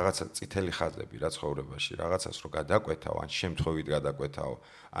ხო არის რაღაცა წითელი ხაზები რა ცხოვრებაში, რაღაცას რო გადაკვეთავ, ან შემთხვევით გადაკვეთავ,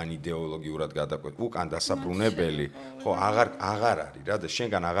 ან იდეოლოგიურად გადაკვეთავ, უკან დასაბრუნებელი, ხო აღარ არის რა და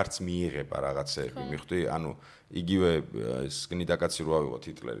შენგან აღარც მიიღება რაღაცეები, მიხვდი? ანუ იგივე ეს გნიდაკაცი რო ავიღოთ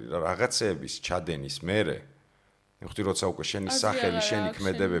ჰიტლერი რა, რაღაცეების ჩადენის მერე, მიხვდი, როცა უკვე შენი სახელი, შენი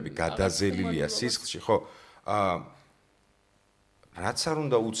ქმედებები გადაზელილია სისხლში, ხო? რაც არ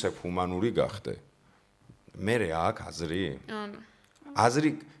უნდა უცებ ჰუმანური გახდე. მერე აქ აზრი? ანუ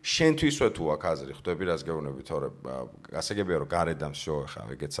აზრი შენთვისვე თუ აქ აზრი ხვდები რას გეუბნები თორე გასაგებია რომ გარედან შო ხა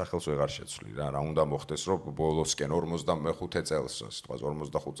ეგეთ სახელს ვეღარ შეცვლი რა უნდა მოხდეს რომ ბოლოსკენ 45 წელს სიტყვას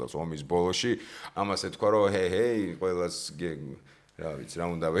 45 წელს ომის ბოლოში ამას ეთქვა რომ ჰეი ყველას რა ვიცი რა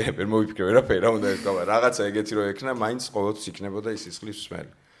უნდა ვერ მოვიფიქრე ვერაფერი რა უნდა ეთქვა რაღაცა ეგეთი რომ ექნა მაინც ყოველთვის იქნებოდა ის სისხლის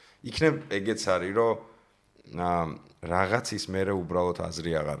მსმელი იქნებ ეგეც არის რომ რაღაცის მერე უბრალოდ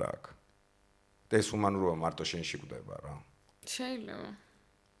აზრი აღარ აქვს და ეს ჰუმანურობა მარტო შენში გვდება რა შეიძლება.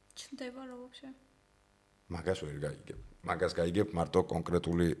 ჩნდება რა ვაფშე. მაგას ვერ გაიგებ. მაგას გაიგებ მარტო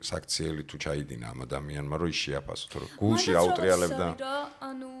კონკრეტული საქციელი თუ ჩაიდინა ამ ადამიანმა, რომ ის შეაფასო, თორე გულში რა უტრიალებდა.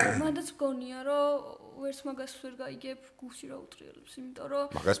 ანუ მანდაც მგონია, რომ ვერც მაგას ვერ გაიგებ გულში რა უტრიალებს, იმიტომ რომ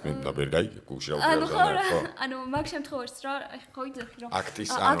მაგას მე ვერ გაიგებ გულში რა უტრიალებს. ანუ მაგ შემთხვევაში რა, ხო იძახი რომ აქტის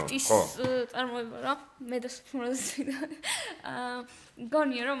წარმოება რა, მე და სფროზი.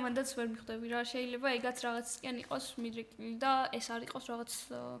 მგონია რომ მანდაც ვერ მიხვდები რა, შეიძლება ეგაც რაღაცისკენ იყოს მიდრეკილი და ეს არ იყოს რაღაც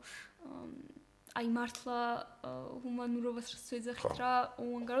აი მართლა ჰუმანურობას რაც ეძახით რა,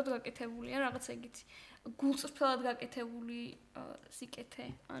 უანგაროდ გაკეთებული ან რაღაც ეგეთი. გულწრფელად გაკეთებული სიკეთე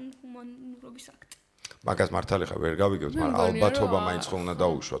ან ჰუმანურობის აქტი. მაგას მართალი ხარ ვერ გავიგებთ, მაგრამ ალბათობა მაინც ხო უნდა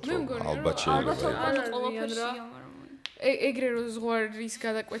დაუშვათ, რომ ალბათ შეიძლება. ეგრე რო ზღვარის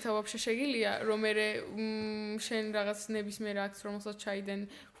გადაკვეთა ვაფშე შეგილია, რომ მე შენ რაღაც ნებისმიერ აქტს რომელსაც ჩაიდენ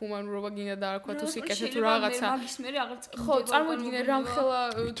ჰუმანურობა გინდა და არქვა თუ სიკეთე თუ რაღაცა. მაგის მე რაღაც ხო, წარმოიდგინე რამხელა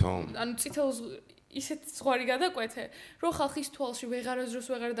ანუ წითელ ისეთ ზღვარი გადაკვეთე, რომ ხალხის თვალში ვეღარასდროს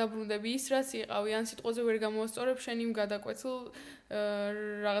ვეღარ დაბრუნდები ის რაც იყავი, ან სიტყვაზე ვერ გამოვასწორებ შენ იმ გადაკვეთილ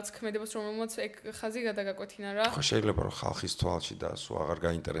რაღაც ქმედებას, რომელმაც ეგ ხაზი გადაგაკვეთინა რა. ხო, შეიძლება რომ ხალხის თვალში და სულ აღარ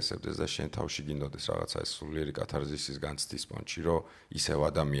გაინტერესებდეს და შენ თავში გინდოდეს რაღაცა ეს სულიერი კათარზისის განცდის პონჩი, რომ ისევ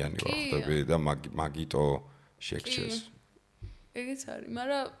ადამიანი ვარ ხდები და მაგიტო შეგჭეს. ეგეც არის,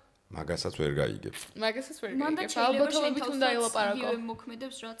 მაგრამ მაგასაც ვერ გაიგებ. მაგასაც ვერ გაიგებ. ალბათობებით უნდა ელაპარაკო.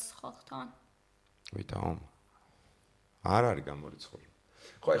 მოქმედებს რაც ხალხთან. ვითომ არ არის გამორიცხული.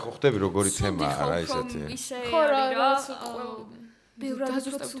 ხო, აი ხო ხდები როგორი თემაა რა ესეთი. ხო რა, ბევრად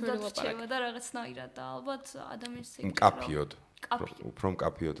ზუსტად რჩება და რაღაცნაირად და ალბათ ადამიანის ცეკვა. მკაფიოდ. უფრო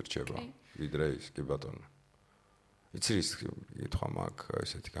მკაფიოდ რჩება. ვიდრე ის, კი ბატონო. იცი ის კითხვა მაქვს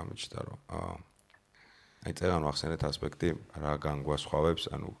ესეთი გამიჩნდა რომ აი წერან ვახსენეთ ასპექტი რა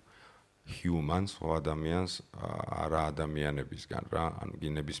განგვასხვავებს, ანუ humans ხო ადამიანს არა ადამიანებისგან რა, ანუ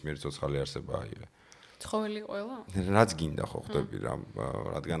გინების მიერ ცოცხალი არსება აიღე. ცხოველი ყველა? რაც გინდა ხო ხდები რა,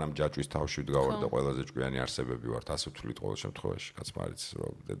 რადგან ამ ჯაჭვის თავში ვდგავარ და ყველაზე ჭკვიანი არსებები ვართ, ასე ვთვლით ყოველ შემთხვევაში, კაც მარიც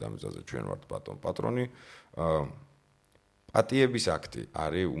რომ დედამიწაზე ჩვენ ვართ პატრონი. პატიების აქტი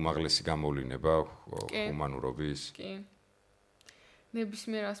არის უმაღლესი გამოვლინება ჰუმანურობის? კი.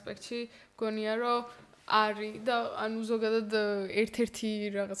 ნებისმიერ ასპექტში გონია რომ არის და ანუ ზოგადად ერთ-ერთი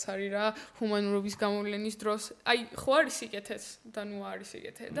რაღაც არის რა ჰუმანურობის გამოვლენის დროს. აი ხო არის სიკეთეც და ნუ არის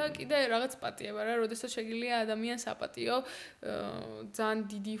სიკეთე და კიდე რაღაც პატიება რა, როდესაც შეგიძლია ადამიანს აპატიო, ძალიან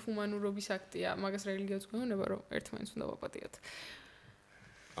დიდი ჰუმანურობის აქტია. მაგას რელიგიაც გვეუბნება რომ ერთმანეთს უნდა ვაპატიოთ.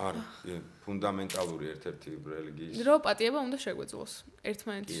 არა, ფუნდამენტალური ერთ-ერთი რელიგიის. რომ პატიება უნდა შეგვეძლოს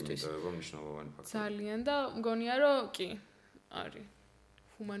ერთმანეთისთვის. მნიშვნელოვანი ფაქტორი. ძალიან და მგონია რომ კი არის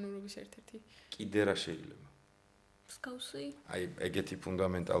ჰუმანურობის ერთ-ერთი. კიდე რა შეიძლება? მსგავსი. აი ეგეთი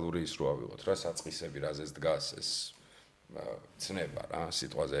ფუნდამენტალური ის რო ავიღოთ რა, საწყისები რაზეც დგას ეს ცნება რა,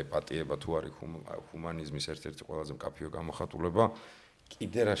 სიტყვაზე პატიება თუ არის ჰუმანიზმის ერთ-ერთი ყველაზე მკაფიო გამოხატულება,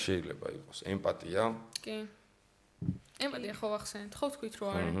 კიდე რა შეიძლება იყოს? ემპათია? კი. ემპათია ხო ახსენეთ, ხო თქვით რომ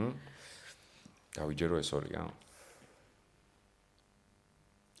არის. გავიჯერო ეს ორია?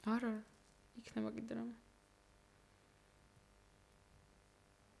 არა, იქნება კიდე რამე.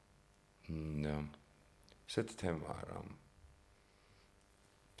 ნო. ესეთი თემაა რა.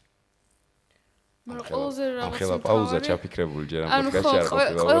 მაგრამ ყველაზე რაღაც ახლა პაუზა ჩაფიქრებული ჯერ ამ პოდკასტში არ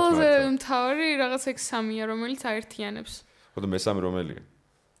ყოფილა. ყველაზე მთავარი რაღაც ეგ სამია, რომელიც აერთიანებს. ხო და მესამე რომელია?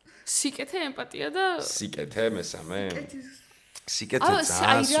 სიკეთე, ემპათია და სიკეთე მესამე? სიკეთე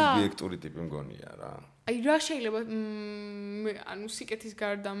ძალიან სუბიექტური ტიპი მგონია რა. აი რა შეიძლება ანუ სიკეთის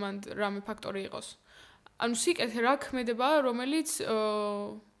გარდა მან რამე ფაქტორი იყოს? ანუ სიკეთე რა ქმედებაა, რომელიც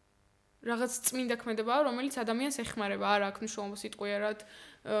რაღაც წმინდა ქმედებაა, რომელიც ადამიანს ეხმარება, არ აქვს მნიშვნელობა სიტყვიერად,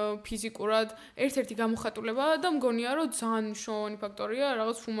 ფიზიკურად, ერთ-ერთი გამოხატულებაა და მგონია, რომ ძალიან მნიშვნელოვანი ფაქტორია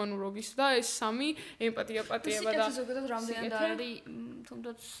რაღაც ჰუმანურობის და ეს სამი ემპათია, პატიება და სიკეთე ზოგადად რამდენად არის,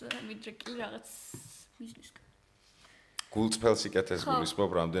 თუნდაც მიდრეკილი რაღაც მიზნისგან. გულწრფელ სიკეთეს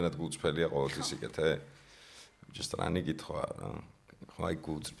გულისხმობ, რამდენად გულწრფელია ყოველთვის სიკეთე? just რანი გითხვა რა. ხო აი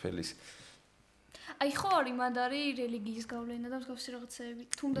გულწრფელის აი ხო არის მანდარი რელიგიის გავლენა და მსგავსი რაღაცეები.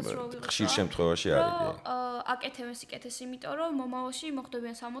 თუნდაც რო ვიღოთ. ხშირ შემთხვევაში არის კი. აკეთებენ სიკეთეს, იმიტომ რომ მომავალში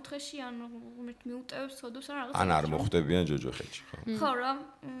მოხდებიან სამოთხეში, ან ღმერთ მიუტევებს სოდოს ან რაღაცა. ან არ მოხდებიან ჯოჯოხეთში, ხო? ხო რა,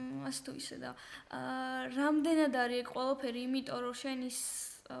 ასე თუ ისე და რამდენად არის ეგ ყველაფერი, იმიტომ რომ შენ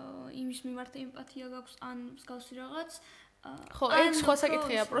იმის მიმართ ემპათია გაქვს ან მსგავსი რაღაც. ხო, ეგ სხვა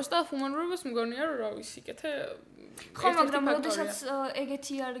საკითხია, პროსტა ჰუმანურობას მგონია რომ რა ვიცი, სიკეთე ხო, მაგრამ როდესაც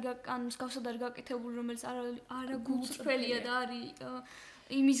ეგეთი არის ან მსგავსად არის გაკეთებული, რომელიც არა გულწრფელია და არის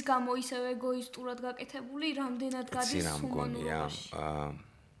იმის გამო ისევ ეგოისტურად გაკეთებული, რამდენად გადის ჰუმანურობაში.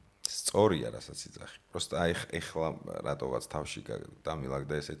 სწორია, რასაც იძახი. პროსტა აი ეხლა რატოღაც თავში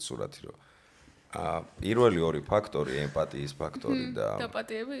დამილაგდა ესეთი სურათი, რომ პირველი ორი ფაქტორი, ემპათიის ფაქტორი და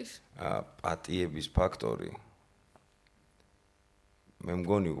პატიების? პატიების ფაქტორი. მე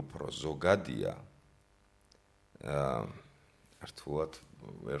მგონი უფრო ზოგადია. რთულად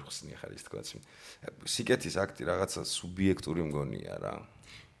ვერ ხსნი ხარ ის თქვაც. სიკეთის აქტი რაღაცა სუბიექტური მგონია რა.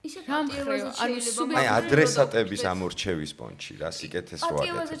 ისე პატიებაზე შეიძლება აი ადრესატების ამორჩევის პონჩი რა სიკეთეს რო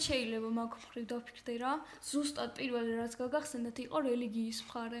პატიებაზე შეიძლება მაგ მხრივ დაფიქრდე რა. ზუსტად პირველი რაც გაგახსენდათ იყო რელიგიის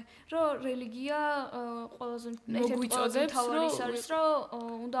მხარე. რომ რელიგია ყველაზე მოგვიწოდებს რომ ის არის რომ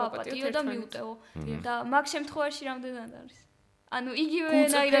უნდა აპატიო და მიუტევო. და მაგ შემთხვევაში რამდენად არის? ანუ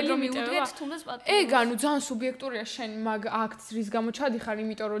იგივენაირად რომ მიუდგეთ, თუნდაც პატიო. ეგ ანუ ძალიან სუბიექტურია შენ მაგ აქტს რის გამო ჩადიხარ,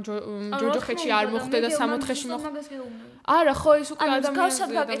 იმიტომ რომ ჯოჯოხეთში არ მოხდე და სამოთხეში მოხდე. არა, ხო ეს უკვე ადამიანს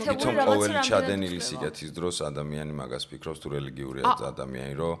გაკეთებული რაღაცა ყოველი ჩადენილი სიკეთის დროს ადამიანი მაგას ფიქრობს თუ რელიგიურია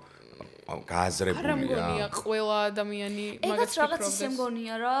ადამიანი რომ გააზრებულია. არა მგონია ყველა ადამიანი მაგას ფიქრობს. ეგაც რაღაც ისე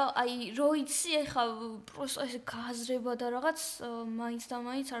მგონია რა, აი რო იცი ეხა პროსტო ესე გააზრება და რაღაც მაინც და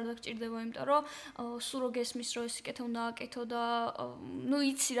მაინც არ დაგჭირდება, იმიტომ რომ სულ რო გესმის რომ ეს სიკეთე უნდა აკეთო და ნუ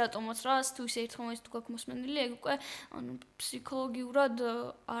იცი რატომაც რა, თუ ისე ერთხელ თუ გაქვს მოსმენილი, ეგ უკვე ანუ ფსიქოლოგიურად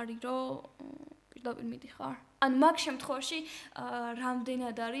არის რომ პირდაპირ მიდიხარ. ანუ მაგ შემთხვევაში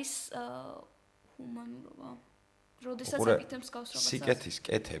რამდენად არის ჰუმანურობა? როდესაც აკეთებს გავს რაღაცას. სიკეთის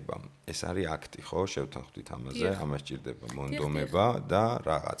კეთება, ეს არის აქტი, ხო? შევთანხმდით ამაზე, ამას ჭირდება მონდომება და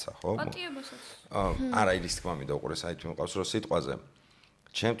რაღაცა, ხო? პატიებასაც. არა, ის თქმა მინდა უყურეს, აი თუ მყავს რომ სიტყვაზე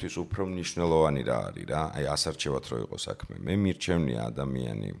ჩემთვის უფრო მნიშვნელოვანი რა არის რა, აი ასარჩევად რო იყოს საქმე. მე მირჩევნია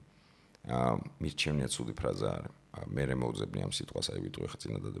ადამიანი, მირჩევნია ცუდი ფრაზა არის. მე მოვძებნი ამ სიტყვას, აი ვიტყვი ხა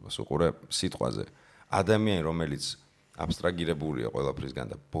წინადადებას. უყურე სიტყვაზე ადამიანი, რომელიც აბსტრაგირებულია ყველაფრისგან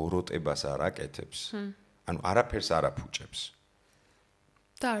და ბოროტებას არ აკეთებს. ანუ არაფერს არ აფუჭებს.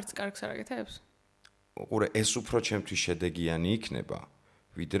 და არც კარგს არ აკეთებს? უყურე, ეს უფრო ჩემთვის შედეგიანი იქნება,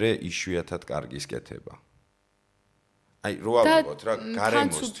 ვიდრე იშვიათად კარგის კეთება. აი, რო ავიღოთ რა,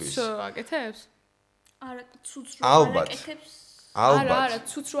 გარემოსთვის. და აკეთებს? არა, ცუც რო არ აკეთებს. არა,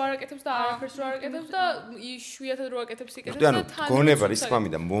 ცუც რო არ აკეთებს და არაფერს რო არ აკეთებს და იშვიათად რო აკეთებს იკეთებს და თან გონება ის თქმა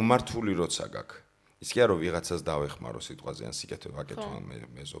მინდა მომართული როცა გაქვს. ის კი არა ვიღაცას დავეხმარო სიტყვაზე ან სიკეთე ვაკეთო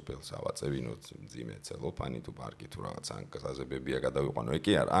მეზობელს ავაწევინო ძიმე ცელოფანი თუ პარკი თუ რაღაც ან გაზებებია გადავიყვანო ეგ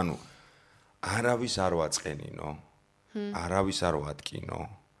კი არა ანუ არავის არ ვაწყენინო არავის არ ვატკინო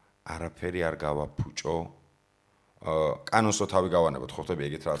არაფერი არ გავაფუჭო კანონსო თავი გავანებოთ ხო ხტები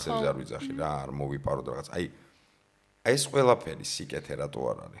ეგეთ რაღაცებზე არ ვიძახი რა არ მოვიპაროთ რაღაც აი ეს ყველაფერი სიკეთე რატო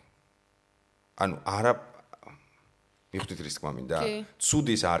არ არის ანუ არა მიხვდით რის თქმა მინდა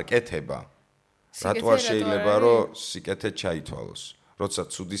ცუდის არ კეთება რატო არ შეიძლება რომ სიკეთე ჩაითვალოს? როცა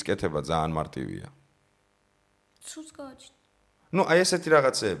ცუდის კეთება ძალიან მარტივია. ცუდს გააჩნია. ნუ აი ესეთი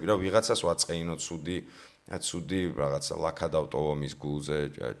რაღაცეები, რა ვიღაცას ვაწყეინო ცუდი რაღაცა ლაქა დავტოვო მის გულზე,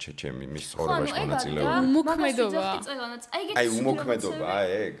 ჩემი მის ცხოვრებაში მონაწილეობა. უმოქმედობა. აი უმოქმედობა,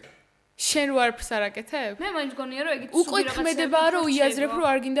 ეგ. შენ ვარფს არ აკეთებ? მე მაინც გონია რომ ეგ უკვე ქმედებაა რომ იაზრებ რომ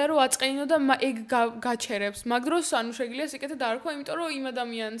არ გინდა რომ აწყენინო და ეგ გაჩერებს. მაგ დროს ანუ შეგიძლია სიკეთე დაარქვა, იმიტომ რომ იმ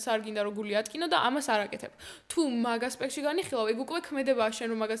ადამიანს არ გინდა რომ გული ატკინო და ამას არ აკეთებ. თუ მაგ ასპექტში განიხილავ, ეგ უკვე ქმედებაა შენ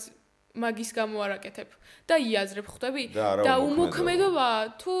რომ მაგის გამო არ აკეთებ და იაზრებ, ხვდები? და უმოქმედობა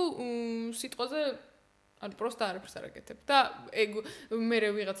თუ სიტყვაზე ანუ პროსტა არაფერს არ აკეთებ და ეგ მე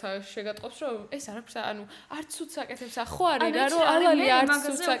ვიღაცა შეგატყობს რომ ეს არაფერს ანუ არც ცუდს აკეთებს ხო არის რა რომ ალალი არც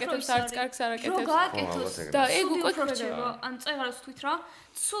ცუდს აკეთებს არც კარგს არ აკეთებს რომ გააკეთოს და ეგ უკვე ხრჩება ან წეღარას თქვით რა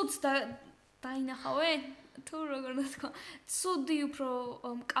ცუდს დაინახავენ თუ როგორ თქვა ცუდი უფრო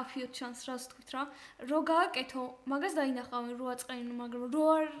მკაფიოდ ჩანს რას თქვით რა რომ გააკეთო მაგას დაინახავენ რო აწყენინო მაგრამ რო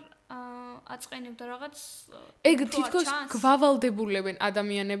არ აწყენებდა რაღაც ეგ თითქოს გვავალდებულებენ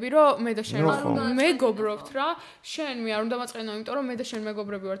ადამიანები რომ მე და შენ მეგობრობთ რა შენ მე არ უნდა მაწყენო იმიტომ რომ მე და შენ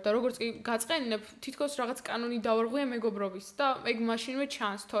მეგობრები ვართ და როგორც კი გაწყენინებ თითქოს რაღაც კანონი დავარღვია მეგობრობის და ეგ მაშინვე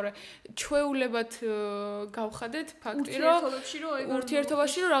ჩანს თორე ჩვეულებად გავხადეთ ფაქტი რომ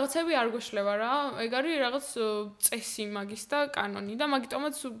ურთიერთობაში რომ რაღაცები არ გვეშლება რა ეგ არის რაღაც წესი მაგის და კანონი და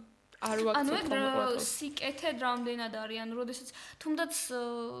მაგიტომაც არ ვაქცევთ ხოლმე სიკეთე რამდენად არის ანუ როდესაც თუნდაც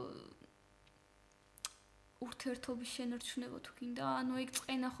ურთიერთობის შენარჩუნება თუ გინდა ანუ ეგ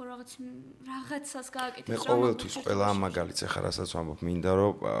წენა ხო რაღაცას გააკეთებს მე ყოველთვის ყველა ამ მაგალითს ახლა რასაც ვამბობ მინდა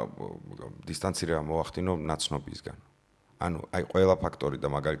რომ დისტანცირება მოახდინო ნაცნობისგან ანუ აი ყველა ფაქტორი და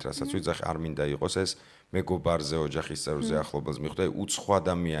მაგალითად რასაც ვიძახი არ მინდა იყოს ეს მეგობარზე ოჯახის წევრზე ახლობელს მიხვდე უცხო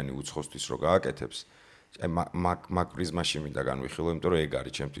ადამიანი უცხოსთვის რო გააკეთებს მაგ პრიზმაში მინდა განვიხილო, იმიტომ რომ ეგ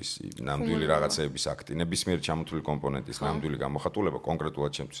არის ჩემთვის ნამდვილი რაღაცეების აქტი. ნებისმიერ ჩამოთვლილი კომპონენტის ნამდვილი გამოხატულება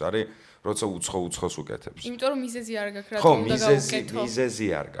კონკრეტულად ჩემთვის არის, როცა უცხოს უკეთებს. იმიტომ რომ მიზეზი არ გაქვს რა, უნდა გავუკეთო. ხო, მიზეზი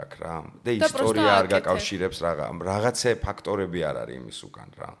არ გაქვს რა. და ისტორია არ გაკავშირებს რაღაცე ფაქტორები არ არის იმის უკან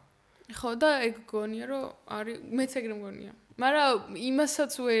რა. ხო და ეგ გონია რომ არის მეც ეგრე მგონია მაგრამ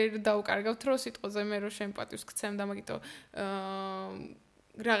იმასაც ვერ დავკარგავთ რომ სიტყვაზე მე რომ შენ პატივს გცემ და მაგითო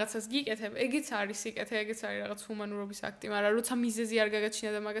რაღაცას გიკეთებ ეგეც არის სიკეთე ეგეც არის რაღაც ჰუმანურობის აქტი მაგრამ როცა მიზეზი არ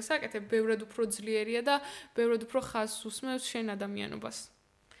გაგაჩნია და მაგას აკეთებ ბევრად უფრო ძლიერია და ბევრად უფრო ხაზს უსმევს შენ ადამიანობას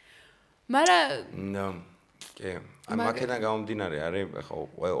მაგრამ კი მაქედან გამომდინარე არის ხო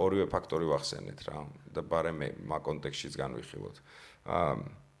ორივე ფაქტორი ვახსენეთ რა და ბარემ მაგ კონტექსტშიც განვიხილოთ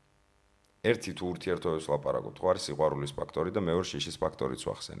ერთი თუ ურთიერთობებს ლაპარაკობთ ხო არის სიყვარულის ფაქტორი და მეორე შიშის ფაქტორიც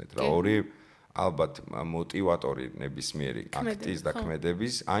ვახსენეთ რა ორი ალბათ мотиваტორი ნებისმიერი აქტის და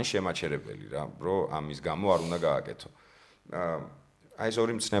ქმედების ან შემაჩერებელი რა რომ ამის გამო არ უნდა გააკეთო აი ეს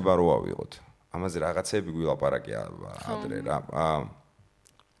ორი მცნება რო ავიღოთ ამაზე რაღაცები გვილაპარაკია ადრე რა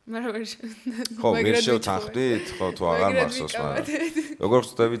ხო ვერ შევთანხმდით ხო თუ აღარ მახსოვს მაგრამ როგორ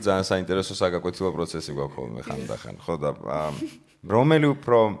ხსნებით ძალიან საინტერესო საგაკვეთილო პროცესი გვაქვს ხოლმე ხანდახან ხო და რომელი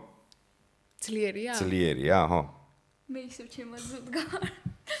უფრო ძლიერია ხო მე ისევ ჩემაზუდგარ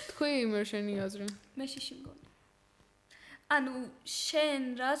თქვი მე შენი აზრი მე შიში მგონი ანუ შენ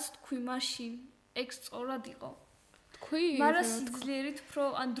რას თქვი მაშინ ეგ სწორად იყო თქვი მაგრამ სიძლიერით უფრო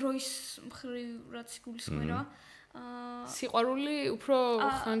ან დროის მხრივ რაც გულისხმერა სიყვარული უფრო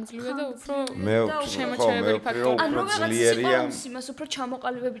ხანგრძლივია და უფრო შემაჩერებელი ფაქტორია ან როგორ სიყვარულის იმას უფრო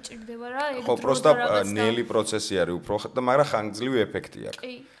ჩამოყალიბები ჭირდება რა ეგ ხო პროსტა ნელი პროცესი არის უფრო და მაგრამ ხანგრძლივი ეფექტი აქვს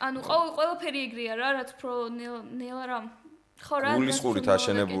კი ანუ ყველაფერი ეგრეა რა რაც უფრო ნელა რა ხო რა გულისხმურით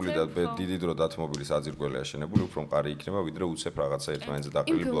აშენებული და დიდი დრო დათმობილი საძირკველი აშენებული უფრო მყარი იქნება ვიდრე უცებ რაღაცა ერთმანეთზე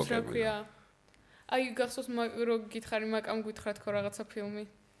დაყრილი ბლოკები აი გახსოვს რო გითხარი მაკამ გითხრათ ხო რაღაცა ფილმი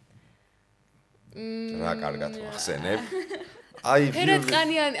რა კარგად ვახსენებ აი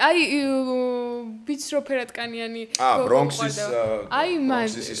ფერატკანიანი აი ბიჭს რო ფერატკანიანი ბრონქსის აი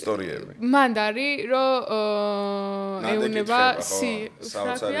ბრონქსის ისტორიები მანდ არის რომ ეუნება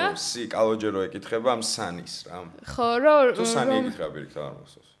სი კალოჯერო ეკითხება ამ სანის რა ხო რომ თუ სანი ეკითხება პირიქით არ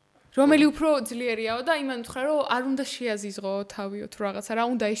მოსოს რომელი უფრო ძლიერიაო და იმან უთხრა რომ არ უნდა შეაზიზღო თავიო თუ რაღაცა რა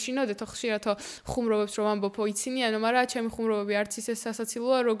უნდა ეშინოდეთო ხშირათო ხუმრობებს რომ ამბობო იცინიანო მაგრამ ჩემი ხუმრობები არც ისე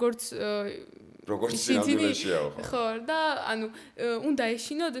სასაცილოა როგორც სინამდვილეშია ხო და ანუ უნდა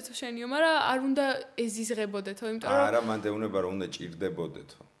ეშინოდეთო შენიო მაგრამ არ უნდა ეზიზღებოდეთო იმიტომ რომ არა მანდ ეუნება რომ უნდა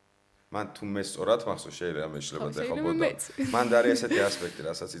ჭირდებოდეთო მან თუ მე სწორად მახსოვს შეიძლება მე შეიძლება დახაბოდო მან არის ესეთი ასპექტი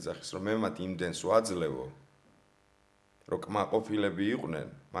რასაც იძახის რომ მე მათ იმდენს ვაძლევო რომ კმაყოფილები იყვნენ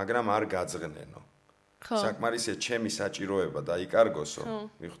მაგრამ არ გაძღნენო საკმარისია ჩემი საჭიროება დაიკარგოსო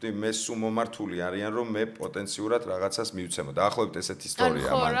მიხდი მე სულ მომართული არიან რომ მე პოტენციურად რაღაცას მივცემო დაახლოებით ესეთი ისტორია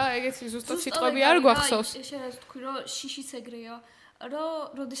ხო რა ეგეთი ზუსტად სიტყვები არ გვახსოვს შეიძლება თქვი რომ შიშიც ეგრეა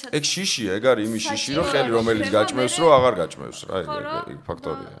რომ როდესაც ეგ შიშია ეგ არის იმის შიში რომ ხელი რომელიც გაჭმევს რომ აღარ გაჭმევს რა ეგ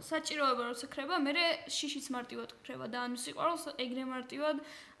ფაქტორია საჭიროება როცა ხდება მე შიშიც მარტივად ხდება და ანუ სიყვარულს ეგრე მარტივად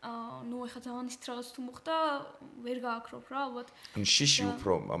ნუ ეხა ძალიან ისეთ რაღაც თუ მოხდა ვერ გააკროფ რა ალბათ შიში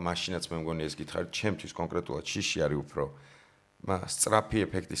უფრო მაშინაც მე მგონი ეს გითხარი ჩემთვის კონკრეტულად შიში არის უფრო სწრაფი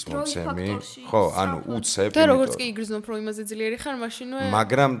ეფექტის მომცემი ხო ანუ უცებ და როგორც კი იგრძნობ რომ იმაზე ძლიერი ხარ მაშინვე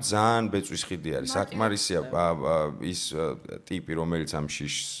მაგრამ ძალიან ბეწვის ხიდი არის საკმარისია ის ტიპი რომელიც ამ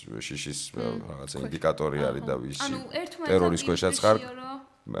შიშის რაღაცა ინდიკატორი არის და ვის ტერორის ქვეშაც ხარ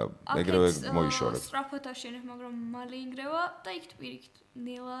ეგრევე მოიშორებ სწრაფად აშენებ მაგრამ მალე ინგრევა და იქ პირიქით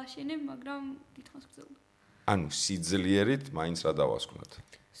ნელა აშენებ მაგრამ დიდხანს გრძელდება ანუ სიძლიერით მაინც რა დავასკვნოთ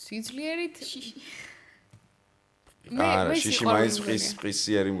სიძლიერით არა შიში მაინც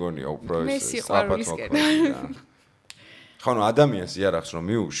ყისიერი მგონია უფრო ეს სწრაფად მოქმედი ხო ნუ ადამიანს იარაღს რომ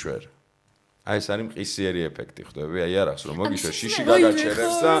მიუშვერ აი ეს არის ყისიერი ეფექტი ხვდები აი იარაღს რომ მოგიშვერ შიში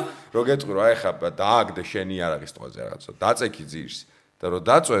გაგაჩერებს და რო გეტყვი რა ეხა დააგდე შენი იარაღის ტყვეზე რაღაცა დაწექი ძირს და რო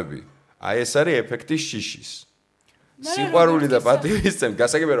დაწვევი აი ეს არის ეფექტი შიშის სიყვარული და პატივისცემი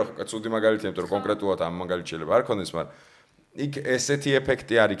გასაგებია რომ ცუდი მაგალითია იმიტომ რომ კონკრეტულად ამ მაგალითი შეიძლება არ ქონდეს მაგრამ იქ ესეთი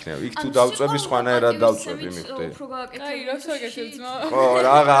ეფექტი არ იქნება. იქ თუ დავწვევი სხვანაირად დავწვევი მიხდი. აი, რას ვაკეთებ ძმა? ხო,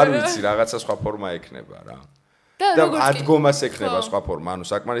 არ ვიცი, რაღაცა სხვა ფორმა ექნება რა. და ადგომას ექნება სხვა ფორმა. ანუ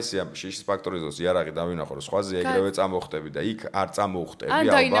საკმარისია შიშის ფაქტორიზოს იარაღი დავინახო რომ სხვაზე ეგრევე წამოხტები და იქ არ წამოხტები ალბათ.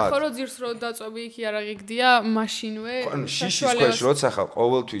 ან დაინახო რომ ძირს რო დაწვევი იქ იარაღი გდია მაშინვე. ანუ შიშის ქვეშ როცა ხარ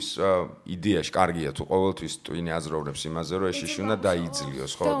ყოველთვის იდეაში კარგია თუ ყოველთვის ტვინი აზროვნებს იმაზე რომ ეს შიში უნდა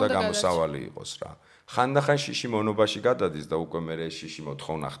დაიძლიოს ხო და გამოსავალი იყოს რა. ხანდახან შიში მონობაში გადადის და უკვე მე ეს შიში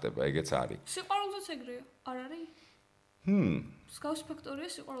მოთხოვნა ხდება, ეგეც არის. სიყვარულზეც ეგრეა, არ არის? მსგავსი ფაქტორია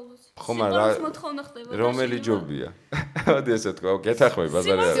სიყვარულზეც. სიყვარულს მოთხოვნა ხდება. რომელი ჯობია? მოდი ესე თქვა, გეთახვეი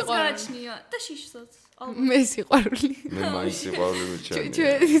ბაზარი არის. სიყვარულს და შიშსაც. მე სიყვარული. მე მაინც სიყვარული მიჩვენე.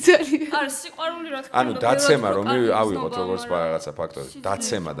 ჩვენი ძალიან. არა, სიყვარული რა თქმა ანუ დაცემა რომ ავიღოთ როგორც რაღაცა ფაქტორი.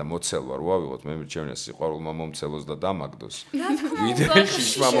 დაცემა და მოცელვა რო ავიღოთ, მე მიჩვენე სიყვარულმა მომცელოს და დამაგდოს. ვიდრე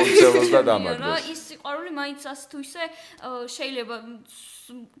შიშმა მომცელოს და დამაგდოს. ის სიყვარული მაინც ასე თუ ისე შეიძლება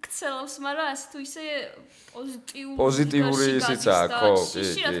ქცელავს, მაგრამ ასე თუ ისე პოზიტიური ისიც აქვს, ხო, კი.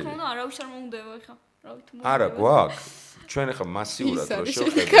 რა თქმა უნდა, არავის არ მომდება ხა. რა ვიცი, არა, გვაქვს. ჩვენ ახლა მასიურად რო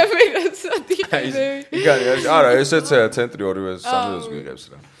შევხედავთ. კამერას ადიხები. იგანი, არა, ესეც ცენტრი ორივე სამედოს გვიღებს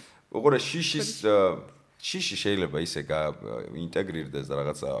რა. უყურე შიში შეიძლება ისე ინტეგრირდეს და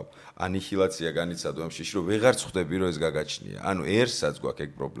რაღაცა ანიჰილაცია განიცადო ამ შიში რომ ვეღარ ხვდები რომ ეს გაგაჩნია. ანუ ერსაც გვაქვს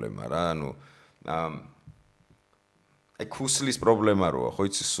ეგ პრობლემა რა, ანუ აი ქუსლის პრობლემა როა, ხო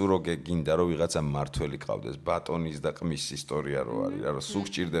იცი სულ რო გინდა რომ ვიღაცა მართველი ყავდეს, ბატონის და ყმის ისტორია რო არის რა, რომ სულ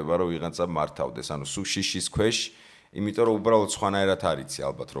გჭირდება რომ ვიღაცა მართავდეს, ანუ სულ შიშის ქვეშ იმიტომ რომ უბრალოდ სხვანაირად არიცი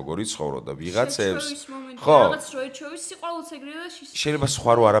ალბათ როგორი ცხოვრო და ვიღაცებს ხო რაღაც რო ეჩვევის სიყვარულს ეგრევე და შეიძლება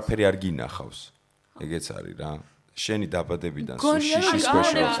სხვა რო არაფერი არ გინახავს ეგეც არის რა შენი დაბადებიდან სულ შიშის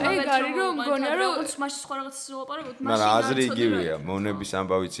ქვეშ ეგ არის რომ მგონია რომ მაშინ სხვა რაღაცას ველაპარაკოთ მაშინ მაგრამ აზრი იგივეა მონების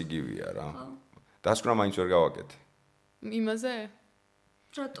ამბავიც იგივეა რა დასკვნა მაინც ვერ გავაკეთე იმაზე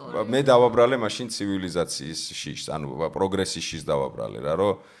რატო მე დავაბრალე მაშინ ცივილიზაციის შიშს ანუ პროგრესის შიშს დავაბრალე რა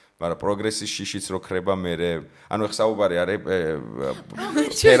რომ მაგრამ პროგრესის შიშიც რო ხრება მე ანუ ეხ საუბარი არის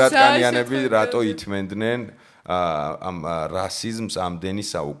ფერატკანიანები რატო ითმენდნენ ამ რასიზმს ამდენი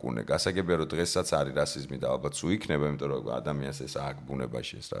საუკუნე გასაგებია რომ დღესაც არის რასიზმი და ალბათ სულ იქნება იმიტომ რომ ადამიანს ეს აქვს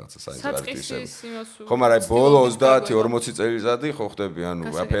ბუნებაში ეს რაღაცა საინტერესო ხო მაგრამ ბოლო 30-40 წელიწადი ხო ხდები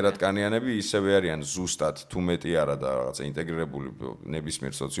ანუ ფერატკანიანები ისევე არიან ზუსტად თუ მეტი არა და რაღაცა ინტეგრირებული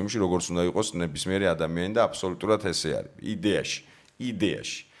ნებისმიერ სოციუმში როგორც უნდა იყოს ნებისმიერი ადამიანი და აბსოლუტურად ესე არის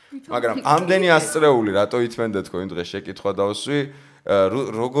იდეაში მაგრამ ამდენი ასწრეული რატო ითმენდეთ ხო იმ დღეს შეკითხვა დავსვი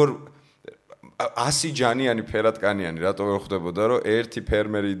როგორ 100 ჯანიანი ფერატკანიანი რატო ვერ ხვდებოდა რომ ერთი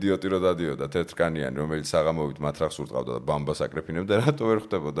ფერმერი იდიოტი რო დადიოდა თეთრკანიანი რომელიც საღამოობით მათრახს ურტყავდა და ბამბას აკრეფინებდა რატო ვერ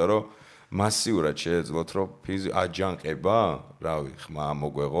ხვდებოდა რომ მასიურად შეეძლოთ რომ აჯანყება რავი ხმა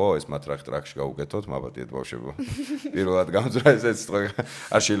მოგვეღო ეს მათრახი ტრაქში გაუკეთოთ მაბატიეთ ბავშვებო პირველად გამძრა ესეც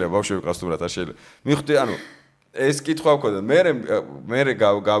არ შეიძლება ბავშვები ყავსთუმრად არ შეიძლება მივხვდი ანუ ეს კითხვა მქონდა მე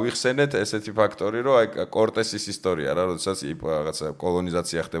გავიხსენეთ ესეთი ფაქტორი რომ აი კორტესის ისტორია რა როდესაც რაღაცა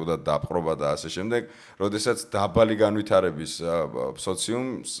კოლონიზაცია ხდებოდა დაპყრობა და ასე შემდეგ როდესაც დაბალი განვითარების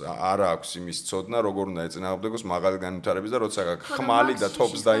სოციუმს არ აქვს იმის ცოდნა როგორ უნდა ეწინააღმდეგოს მაღალი განვითარების და როცა ხმალი და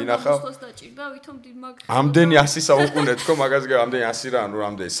თოფს დაინახავ ამდენი 100 საუკუნე თქო მაგას ამდენი 100 რა ანუ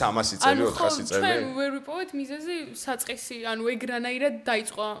რამდენი 300 წელი 400 წელი ჩვენ ვერ ვიპოვეთ მიზეზი საწყისი ანუ ეგრანაირად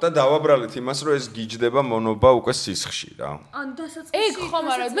დაიწყო და დავაბრალეთ იმას რომ ეს გიჯდება მონობა უკვე სისხლში რა. ან დასაწყისი. ეგ ხომ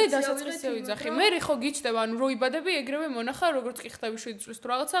არა, მე დასაწყისი ვიძახი. მე ხო გიჩდება, ანუ რო იბადები ეგრევე მონახა, როგორც კი ხდები 7 წლის თუ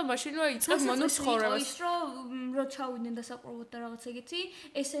რაღაცა, მაშინ რა იწყებ მონურ ცხოვრებას. ის რო ჩავიდნენ დასაყრობოდ და რაღაც ეგეთი,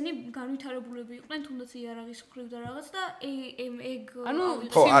 ესენი განვითარებულები იყვნენ, თუნდაც იარაღის მხრივ და რაღაც და ეგ ანუ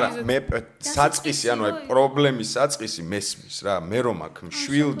ხო, არა, მე საწყისი, ანუ აი პრობლემის საწყისი მესმის რა, მე რომ აქ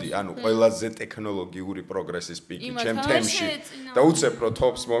მშვილდი, ანუ ყველაზე ტექნოლოგიური პროგრესის პიკი ჩემ თემში და უცებ რო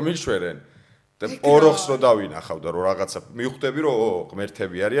თოფს მომიშვერენ და ოროხს რო დავინახავ და რო რაღაცა მივხვდები რომ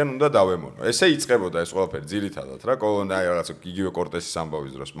ღმერთები არიან უნდა დავემონო. ესე იწყებოდა ეს ყველაფერი ძირითადად რა კოლონია რაღაცა იგივე კორტესის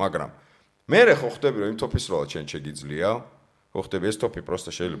ამბავის დროს, მაგრამ მე ხო ხვდები რომ იმ თოფის როლა ჩვენ შეგიძლია, ხო ხვდები ეს თოფი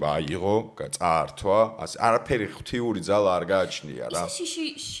პროსტა შეიძლება აიღო, წაართვა, ასე არაფერი ღვთიური ძალა არ გააჩნია რა.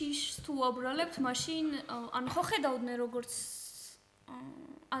 შიშს თუ აბრალებთ, მაშინ ანუ ხო ხედავდნენ როგორც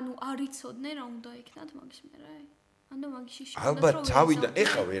ანუ არიცოდნენ რა უნდა იქნათ მაგის მერე. ანუ მაგიში ალბათ თავიდან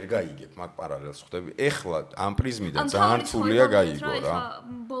ეხლა ვერ გაიგებ მაგ პარალელს ხვდები ეხლა ამ პრიზმიდან ძალიან რთულია გაიგო რა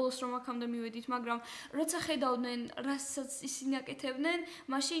ბოლოს რომ აქამდე მივედით მაგრამ როცა ხედავდნენ რასაც ისინი აკეთებდნენ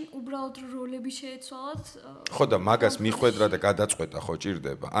მაშინ უბრალოდ როლები შეეცვალათ ხო და მაგას მიხვედრა და გადაწყვეტა ხო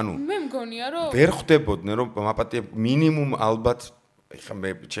ჭირდება ანუ მე მგონია რომ ვერ ხვდებოდნენ რომ მაპატიებ მინიმუმ ალბათ ეხლა მე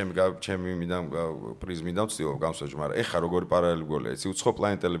ჩემი მიდან პრიზმიდან ვცდილობ გამსაჯ, მაგრამ ეხლა როგორი პარალელი გოლია, იცი უცხო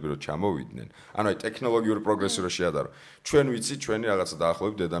პლანეტელები რო ჩამოვიდნენ. ანუ აი ტექნოლოგიური პროგრესი რო შეადარო. ჩვენ ვიცი, ჩვენი რაღაცა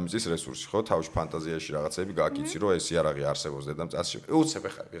დაახლოებით დედამიწის რესურსი, ხო, თავში ფანტაზიაში რაღაცები გააკიცი, რომ ეს იარაღი არსებობს დედამიწაში. უცებ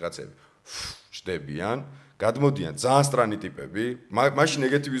ეხლა ვიღაცები შდებიან, გადმოდიან ძალიან სტრანი ტიპები, მაშინ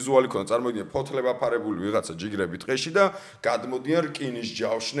ეგეთი ვიზუალი ქონდა, წარმოგიდგენთ, ფოთლებ აფარებული ვიღაცა ჯიგრები ტყეში და გადმოდიან რკინის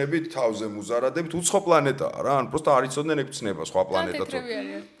ჯავშნებით, თავზე მუზარადებით, უცხო პლანეტაა რა, ანუ პროსტა არ იცოდნენ ეგ ცნება სხვა პლანეტა თუ.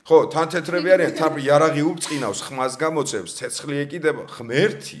 ხო, თან თეთრები არიან, თან იარაღი უბწყინავს, ხმას გამოცემს, ცეცხლი ეკიდება,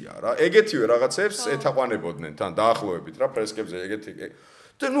 ღმერთია რა. ეგეთივე რაღაცებს ეთაყვანებოდნენ თან დაახლოებით რა ფრესკებზე ეგეთი.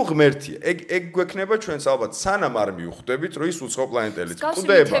 და ნუ ღმერთია. ეგ გვექნება ჩვენს ალბათ სანამ არ მიუხვდებით, რომ ის უცხო პლანეტელიც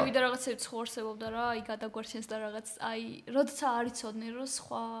გვხვდება. გასული და რაღაცებიც ხო არსებობდა რა, აი გადაგვარჩენს და რაღაც აი, როცა არ იცოდნენ რომ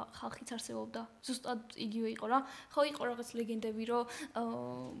სხვა ხალხიც არსებობდა. ზუსტად იგივე იყო რა. ხო, იყო რაღაც ლეგენდები, რომ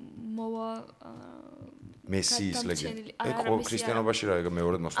მოვა მესიის ლეგენდა. ეგ ხო ქრისტიანობაში რა, ეგ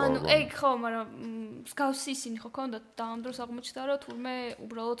მეორედ მოსვლა. ანუ ეგ ხო, მაგრამ მსგავსი ისინი ხო ქონდათ და ამ დროს აღმოჩნდა რომ თურმე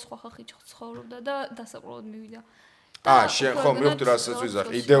უბრალოდ სხვა ხალხი ცხოვრობდა და დასაყრდნობით მივიდა. შენ ხო მივხვდი რასაც ვიზახ,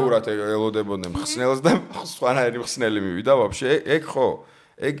 იდეურად ელოდებოდნენ ხსნელს და სხვანაირი ხსნელი მივიდა ვაფშე. ეგ ხო.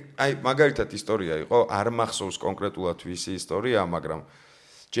 ეგ აი მაგალითად ისტორია იყო, არ მახსოვს კონკრეტულად ვისი ისტორია, მაგრამ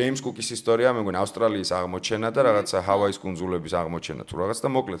ჯეიმს კუკის ისტორია, მე მგონი ავსტრალიის აღმოჩენა და რაღაცა ჰავაის კუნძულების აღმოჩენა თუ რაღაც და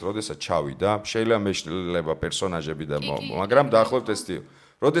მოკლედ, როდესაც ჩავიდა, შეიძლება მეშლება პერსონაჟები და მაგრამ დაახლოებით ეს თი.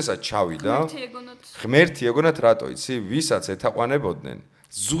 როდესაც ჩავიდა, ღმერთი ეგონათ რატო იცი, ვისაც ეთაყვანებოდნენ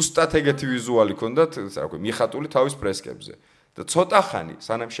ზუსტად ეგეთი ვიზუალი ქონდათ, რა ვქვი, მიხატული თავის ფრესკებზე. და ცოტა ხანი,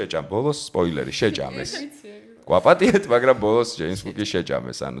 სანამ შეჭამ, ბოლოს სპოილერი შეჭამეს. გვაპატიეთ, მაგრამ ბოლოს ჯეიმს კუკი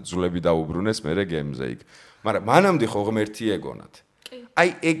შეჭამეს, ანუ ძვლები დაუბრუნეს მერე გემზე იქ. მაგრამ მანამდე ხო ღმერთი ეგონათ. აი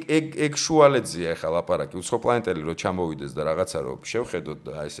ეგ შუალედზია ახლა ლაპარაკი, უცხო პლანეტელი რო ჩამოვიდეს და რაღაცა რო შევხედოთ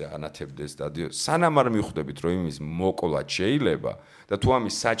და ესე ანათებდეს და სანამ არ მიხვდებით, რომ იმის მოკლა შეიძლება და თუ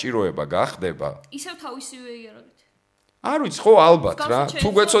ამის საჭიროება გახდება, ისევ თავისივე იარაღით. არ ვიცი, ხო ალბათ რა. თუ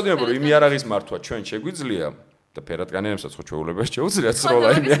გვეცოდინებო რომ იმ იარაღის მართვა ჩვენ შეგვიძლია და ფერატკანიანებსაც ხო ჩვეულებრივ შეუძლიათ სროლა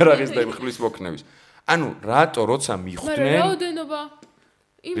იმ იარაღის და იმ ხლის მოქნევის. ანუ რატო როცა მიხვდნენ? მაგრამ რაოდენობა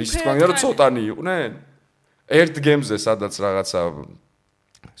იმ ფერატკანიანები რომ ცოტანი იყვნენ? ერთ გემზე სადაც რაღაცა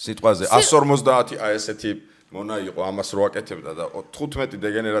სიტყვაზე 150 აი ესეთი მონა იყო, ამას რო აკეთებდა და 15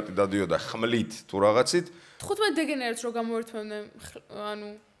 დეგენერატი დადიოდა ხმლით თუ რაღაცით. 15 დეგენერატს რო გამოერთმევდნენ, ანუ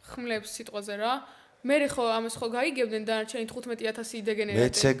ხმლებს სიტყვაზე რა. მე ხო ამას ხო გაიგებდნენ დანარჩენი 15000 დეგენერატი.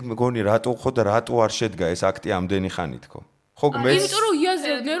 მეც ეგ მგონი რატო ხო და რატო არ შედგა ეს აქტი ამდენი ხანით ხო? ხო მეც იმიტომ რომ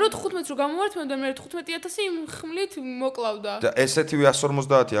იაზრებდნენ რომ 15-ს რო გამოერთმევდნენ მე 15000 იმ ხმლით მოკლავდა. და ესეთივე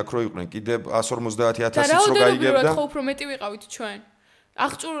 150 აქ რო იყვნენ კიდე 150,000-ს რო გაიგებდა. და ხო უფრო მეტი ვიყავით ჩვენ.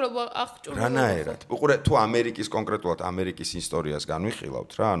 აღჭურვილობა. რანაერად. უყურე თუ ამერიკის კონკრეტულად ამერიკის ისტორიას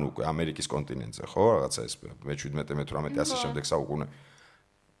განვიხილავთ რა, ანუ ამერიკის კონტინენტზე ხო რაღაცა ეს მე-17-18 ასე შემდეგ საუკუნე.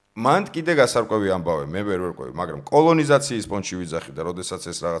 მან კიდე გასარკვევი ამბავე, მე ვერ ვერკვევი, მაგრამ კოლონიზაციის პონჩი ვიძახი და როდესაც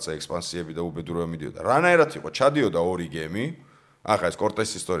ეს რაღაცა ექსპანსიები და უბედურება მიდიოდა. რანაერად იყო, ჩადიოდა 2 გემი, ახლა ეს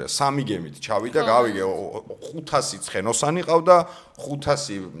კორტესის ისტორია, 3 გემით ჩავიდა, გავიგე 500 ცხენოსანი ყავდა,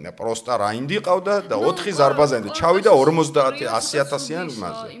 500 პროსტა რაინდი ყავდა და 4 ზარბაზანი და ჩავიდა 50,000-100,000-იან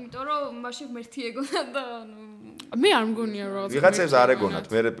მასზე. იმიტომ რომ მაშინ ღმერთი ეგონა და მე არ მგონია რაღაც ვიღაცებს არ ეგონათ,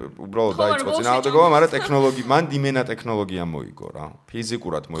 მე უბრალოდ დაიწყო წინააღმდეგობა, მაგრამ ტექნოლოგია, მან დიმენა ტექნოლოგია მოიგო რა.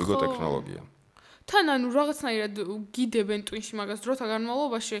 ფიზიკურად მოიგო ტექნოლოგია. თან ანუ რაღაცნაირად გიდებენ ტვინში მაგას დროთა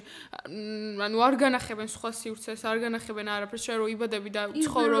განმავლობაში, ანუ არ განახებენ სხვა სივრცეს, არ განახებენ არაფერს, შენ რო იბადები და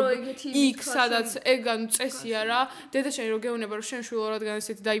ცხოვრობ იქ, სადაც ეგ ანუ წესია რა. დედაშენი რო გეუბნება რომ შენ შვილო რადგან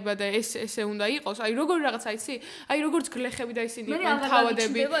ესეთი დაიბადა, ესე უნდა იყოს. აი როგორი რაღაცა იცი? აი როგორც გლეხები და ისინი იყვნენ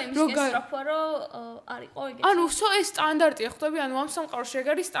თავადები, როგორ სწრაფვა რომ არ იყო ეგეთი. ანუ ეს სტანდარტია, ხვდები? ანუ ამ სამყაროში ეგ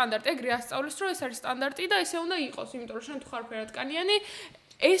არის სტანდარტი. ეგრე ასწავლის რომ ეს არის სტანდარტი და ესე უნდა იყოს, იმიტომ რომ შენ თუ ხარ ფერატკანიანი,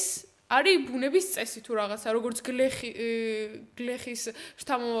 ეს არის ბუნების წესი თუ რაღაცა, როგორც გლეხის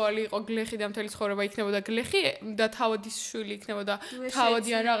შთამომავალი იყო გლეხი და მთელი ცხოვრება იქნებოდა გლეხი და თავადის შვილი იქნებოდა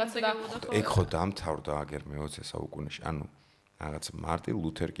თავადი ან რაღაცა და ეგ ხო დამთავრდა აგერ მე-20 საუკუნეში. ანუ რაღაც მარტინ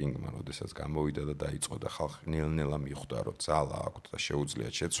ლუთერ კინგმა როდესაც გამოვიდა და დაიწყო და ხალხი ნელ-ნელა მიხვდა რომ ძალა აქვს და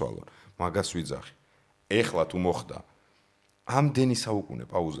შეუძლიათ შეცვალონ, მაგას ვიძახი. ეხლა თუ მოხდა ამდენი საუკუნე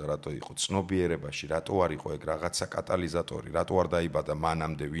პაუზა რატო იყო ცნობიერებაში, რატო არ იყო ეგ რაღაცა კატალიზატორი, რატო არ დაიბადა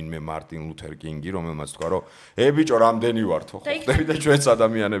მანამდე ვინმე მარტინ ლუთერ კინგი, რომელმაც თქვა რომ ბიჭო რამდენი ვართ ხო ხდები და ჩვენც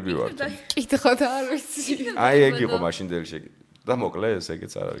ადამიანები ვართ. კითხოთ არ ვიცი. აი ეგ იყო მაშინდელი შეკითხვა. და მოკლეს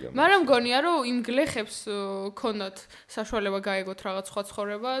ეგეც არ არის. მაგრამ მგონია რომ იმ გლეხებს ქონდათ საშუალება გაეგოთ რაღაც სხვა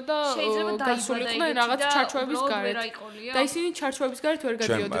ცხოვრება და გასულიყვნენ რაღაც ჩარჩოების გარეთ. და ისინი ჩარჩოების გარეთ ვერ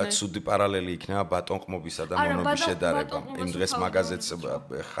გადიოდნენ. ჩვენ ცუდი პარალელი იქნება ბატონყმობისა და მონობის შედარება. იმ დღეს მაგაზეც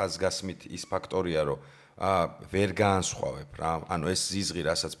ხაზგასმით ის ფაქტორია რომ ვერ გაანსხვავებ რა. ანუ ეს ზიზღი,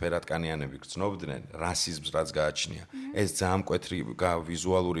 რასაც ფერატკანიანები გრძნობდნენ, რასიზმს რაც გააჩნია. ეს ძალიან მკვეთრი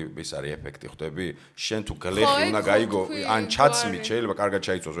ვიზუალური ის არის ეფექტი, ხვდები? შენ თუ გლეხი უნდა გაიგო, ან ჩაცმით, შეიძლება კარგად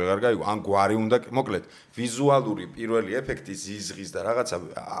ჩაიწვოს, ვეღარ გაიგო, ან გვარი უნდა, მოკლედ, ვიზუალური პირველი ეფექტი ზიზღის და რაღაცა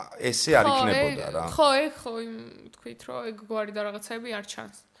ესე არ იქნებოდა რა. ხო, ეგ ხო იმ თქვით რომ ეგ გვარი და რაღაცები არ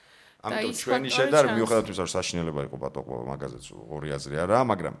ჩანს. ამიტომ ჩვენი შედარება მიუხედავად იმისა, რომ საშინელება იყო ბატონყმობა მაგაზეც ორი აზრი არა,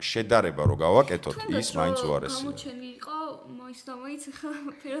 მაგრამ შედარება რო გავაკეთოთ, ის მაინც უარესია. გამოჩენი იყო მაინც ხა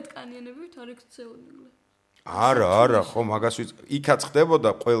ფერადკანიანებით არ ექცეოდნენ. არა, ხო, მაგას იქაც ხდებოდა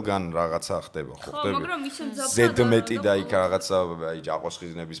ყველგან რაღაცა ხდება, ხო ხდება. მაგრამ ისე ძაბა ზედმეტი და იქ რაღაცა აი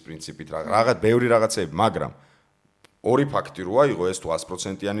ჯაყოსხიზნების პრინციპით რაღაც ბევრი რაღაცები, მაგრამ ორი ფაქტი როა იყო ეს თუ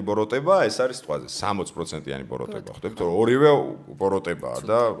 100%-იანი ბოროტება, ეს არის თვალზე 60%-იანი ბოროტება, ხვდებით? რომ ორივე ბოროტებაა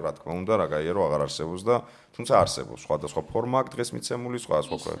და რა თქმა უნდა, რა გაია რომ აღარ არსებობს და თუმცა არსებობს სხვადასხვა ფორმა აქ დღეს მიცემული,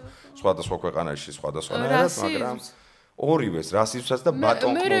 სხვადასხვა ქვეყანაში, სხვადასხვანაირად, მაგრამ ორივეს რასიზმსაც და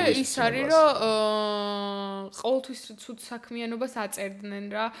ბატონყმობის. მე ის არის რომ ყოველთვის ცუდ საქმიანობას აწერდნენ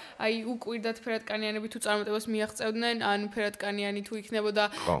რა. აი უკვირდათ ფერადკანიანები თუ წარმატებას მიაღწევდნენ, ან ფერადკანიანი თუ იქნებოდა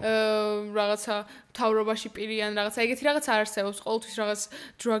რაღაცა თავრობაში პირიან რაღაცა ეგეთი რაღაც არ არსებობს. ყოველთვის რაღაც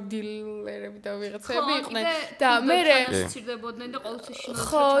drug dealer-ები და ვიღაცები იყვნენ და მე ცირდებოდნენ და ყოველთვის შინაარსი.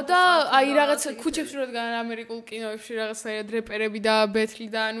 ხო და აი რაღაც ქუჩებში რადგან ამერიკულ კინოებში რაღაცა რეპერები და ბეთლი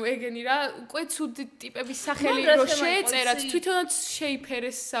და ანუ ეგენი რა, უკვე ცუდი ტიპების სახელი რო შეეწერათ, თვითონაც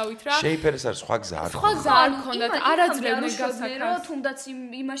შეიფერესავით რა. შეიფერეს არის სხვა გზა არ ქონდათ, არაძლევდნენ გასაქანს. თუნდაც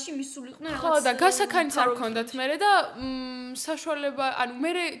იმაში მისულიყვნენ რაღაც. ხო და გასაქანს არ ქონდათ მერე და საშუალება, ანუ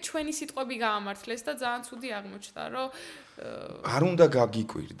მერე ჩვენი სიტყვები გაამართლეს და ძალიან ცუდი აღმოჩნდა, რომ არ უნდა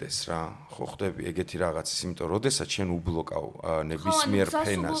გაგიკვირდეს რა, ხო ხდები ეგეთი რაღაცის, იმიტომ რომ ოდესაც შენ უბლოკავ ნებისმიერ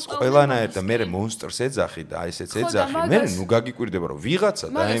ფენას, ყველანაირ და მერე მონსტრს ეძახი და ესეც ეძახი, მერე ნუ გაგიკვირდება რომ ვიღაცა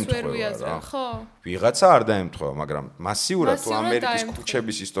დაემთხვევა რა. ხო. ვიღაცა არ დაემთხვევა, მაგრამ მასიურად თუ ამერიკის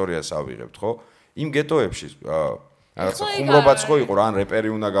ქუჩების ისტორიას ავიღებთ, ხო? იმ გეტოებში რაღაცა ხუმრობაც ხო იყო რა, ან რეპერი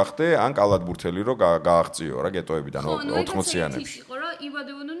უნდა გახდე, ან კალათბურთელი რო გააღწიო რა გეტოებიდან 80-იანებში. იყო რა,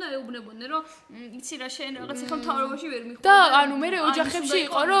 იბადებოდნენ და ეუბნებოდნენ რომ იცი რა შენ რაღაც ახლა მთავრობაში ვერ მიხვდა. და ანუ მე ოჯახებში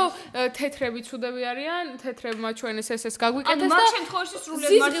იყო რომ თეთრები ცუდები არიან, თეთრებმა ჩვენ ეს გაგვიკეთეს და მაგ შემთხვევაში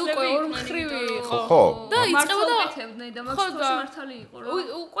სრულიად მართლები ორმხრივი იყო. ხო. და იწყებოდა და მაგ შემთხვევაში მართალი იყო რა.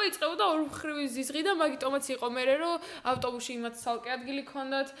 უკვე იწყებოდა ორმხრივი ზიზღი და მაგიტომაც იყო მე რომ ავტობუსში იმათ ცალკე ადგილი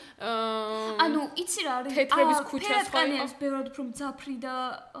ქონდათ. ანუ იცი რა არის თეთრების ქუჩა კანიანს ბევრად უფრო მძაფრი და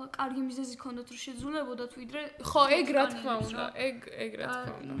კარგი მიზეზი ქონდათ რომ შეძულებოდათ ვიდრე ხო ეგ რა თქმა უნდა ეგ რა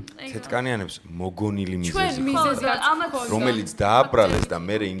თქმა უნდა თეთრკანიანებს მოგონილი მიზეზი ქონდათ რომელიც დააბრალეს და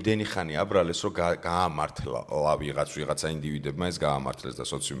მე იმდენი ხანი აბრალეს რომ გაამართლა ვიღაცა ინდივიდებმა ეს გაამართლეს და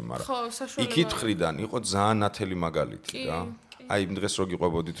სოციუმი მაგრამ იქით ხრიდან იყო ძალიან ნათელი მაგალითი რა აი იმ დღეს რო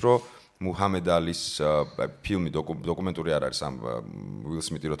გიყვებოდით რომ მუჰამედ ალის ფილმი დოკუმენტური არ არის ამ უილ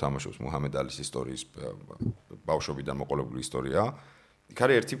სმითი რო თამაშობს მუჰამედ ალის ისტორიის ბავშვობიდან მოყოლებული ისტორია. იქ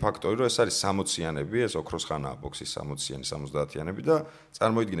არის ერთი ფაქტორი, რომ ეს არის 60-იანები, ეს ოქროს ხანაა ბოქსის 60-იანი, 70-იანები და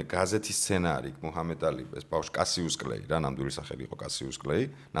წარმოიდგინე გაზეთის სცენარი, მუჰამედ ალი, ეს ბავშვი კასიუს კლეი, რა ნამდვილი სახელი იყო კასიუს კლეი,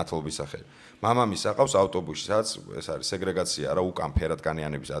 ნათლობის სახელი. მამამის აყავს ავტობუსში, სადაც ეს არის სეგრეგაცია, რა უკან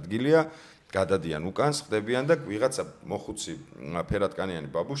ფერადკანიანების ადგილია. გადადიან უკან, ხდებიან და ვიღაცა მოხუცი ფერადკანიანი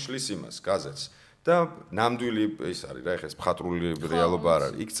ბაბუ შლის იმას გაზეთს და ნამდვილი ის არის რა ეხლა მხატვრული რეალობა არ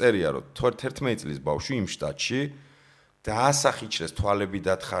არის. იქ წერია რომ 11 წლის ბავშვი იმ შტატში დაასახიჩრეს თვალები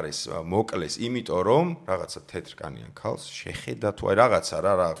დათხარეს, მოკლეს, იმიტომ რომ რაღაცა თეთრკანიან ქალს შეხედა თუ აი რაღაცა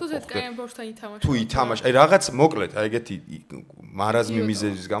რა თუ თეთრკანიან ბავშვთან ითამაშა. თუ ითამაშა, აი რაღაც მოკლედ, აი ეგეთი მარაზმი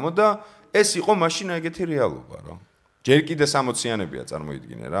მიზეზის გამო და ეს იყო მაშინ ეგეთი რეალობა რა. ჯერ კიდე 60-იანებია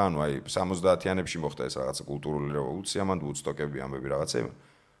წარმოიდგინე რა, ანუ აი 70-იანებში მოხდა ეს რაღაცა კულტურული რევოლუცია, მანდ ვუდსტოკები ამბები რაღაცები.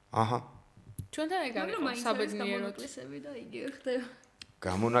 აჰა. ჩვენთან ეგ არის საბედნიეროდ. და იგივე ხდება.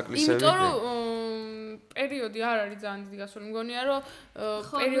 გამონაკლისები. იმიტომ რომ პერიოდი არ არის ძალიან დიდი გასული. მგონია რომ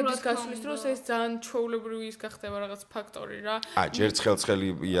პერიოდის გასulis დროს ეს ძალიან ჩვეულებრივი ის გახდება რაღაც ფაქტორი რა. ჯერ ცხელ-ცხელი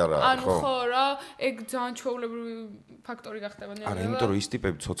იარა ხო? ანუ ხო რა, ეგ ძალიან ჩვეულებრივი ფაქტორი გახდება ნელა. არა, იმიტომ რომ ის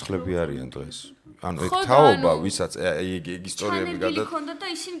ტიპები ცოცხლები არიან დღეს. ანუ ეგ თაობა, ვისაც ეგ ისტორიები გადა.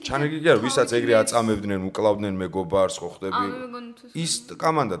 ჩანეგილი არა, ვისაც ეგრე აწამებდნენ, უკლავდნენ მეგობარს, ხო ხდები? ის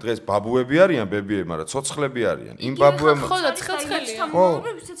კამანდა დღეს ბაბუები არიან, ბებიები, მაგრამ ცოცხლები არიან. იმ ბაბუებმა ხო და ცხელ-ცხელია.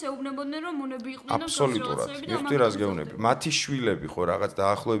 ვისაც ეუბნებოდნენ რომ მონები იყვნენ და აბსოლუტურად. მიხდი რას გეუბნები. მათი შვილები ხო რაღაც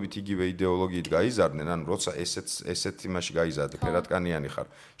დაახლოებით იგივე იდეოლოგიით გაიზარდნენ, ანუ როცა ესეთ იმაში გაიზარდე, ფერადკანიანი ხარ.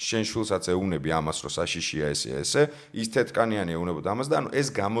 შენ შვილსაც ეუბნები ამას, რომ საშიშია ესე, ის თეთრკანიანი ეუბნებოდა ამას და ანუ ეს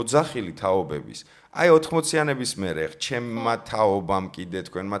გამოძახილი თაობების. აი 80-იანების მერე, ჩემმა თაობამ კიდე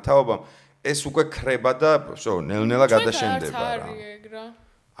თქვენმა თაობამ ეს უკვე ხრება და ნელ-ნელა გადაშენდება რა.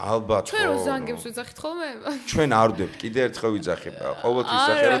 ალბათ ჩვენ რო ზანგებს ვიძახით ხოლმე? ჩვენ არ ვდებთ, კიდე ერთხელ ვიძახებ. ყოველთვის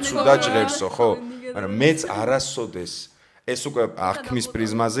სახე რომ ცუდა ჟღერსო, ხო? მაგრამ მეც არასოდეს ეს უკვე აღქმის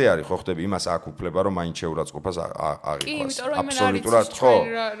პრიზმაზე არის, ხო ხდები, იმას აქ უფლება რომ მაინც შეურაცხყოფას აღიქვას. აბსოლუტურად ხო.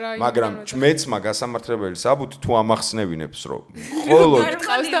 მაგრამ მეც მაგასამართლებელი საბუთი თუ ამახსნევინებს რომ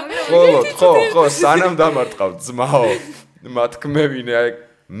ხოლოდ ხო, სანამ დამარტყავთ ძმაო, მათქმევინე, აი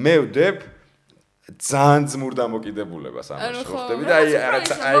მე ვდებ ძალიან ძმურ დამოკიდებულებას ამაში ხვდები და აი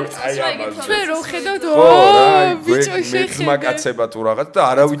ამას ჩვენ რო ხედავთ ბიჭო შეხება კაცება თუ რაღაც და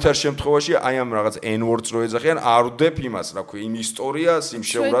არავითარ შემთხვევაში აი ამ რაღაც n-words რო ეძახიან არ ვდებ იმას რა ქვია იმ ისტორიას იმ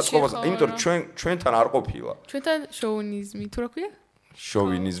შეურაცხყოფას იმიტომ რომ ჩვენთან არ ყოფილა ჩვენთან შოუნიზმი თუ რა ქვია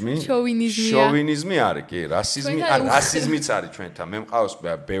შოვინიზმი არის კი რასიზმიც არის ჩვენთან მე მყავს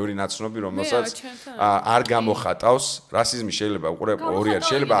ბევრი ნაცნობი რომელსაც არ გამოხატავს რასიზმი შეიძლება უყურე ორი არის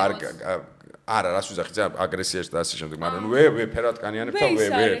შეიძლება არა რას ვიზახი ძალიან აგრესიაში და ასე შემდეგ მაგრამ ვე ფერად კანიანებ და ვე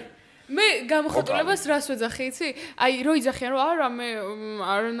მე გამოხატულებას რას ვეძახი იცი? აი რო იძახიან რომ არა მე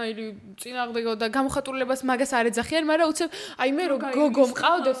არანაირი წინააღმდეგო და გამოხატულებას მაგას არ ეძახიან, მაგრამ უცებ აი მე რო გოგო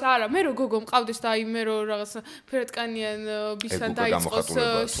მყავდეს, არა, მე რო გოგო მყავდეს და აი მე რო რაღაც ფერატკანიანებისგან დაიწყოს,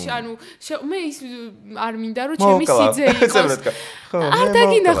 ანუ მე ის არ მინდა რომ ჩემი სიძე იყოს. არ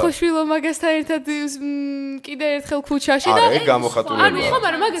დაგინახო შვილო მაგასთან ერთად კიდე ერთხელ ქუჩაში და ეგ გამოხატულება. ანუ ხო,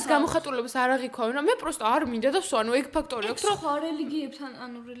 მაგრამ მაგას გამოხატულებას არ აღიქვავენ, მე პროსტო არ მინდა და ვსო, ანუ ეგ ფაქტორი აქვს რომ რელიგიებთან,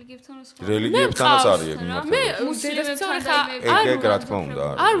 ანუ რელიგიებთან რელიგიებთანაც არის ეგ მე მუსლიმებთან ხა ეგ რა თქმა უნდა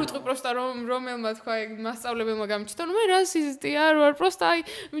არ ვიტყვი პროსტა რომ რომელმა თქვა ეგ მასწავლებელმა გამიჩნდა რომ მე რასისტი არ ვარ პროსტა აი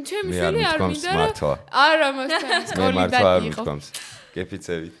ჩემი შვილი არ მინდა რომ არა მასთან სკოლიდან იყო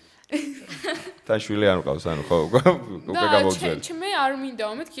გეფიცები და შვილი არ მყავს ანუ ხო უკვე გამოვძველი მე არ მინდა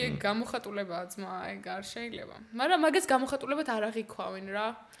მეთქი ეგ გამოხატულებაა ძმა ეგ არ შეიძლება მაგრამ მაგას გამოხატულებად არ აღიქვავენ რა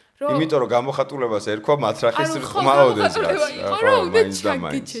იმიტომ რომ გამოხატულებას ერქვა მათრახის რწმაოდეს რა მაინც და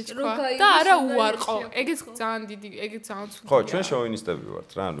მაინც და არა უარყო ეგეც ძალიან დიდი ეგეც ძალიან ცუდი ხო ჩვენ შოვინისტები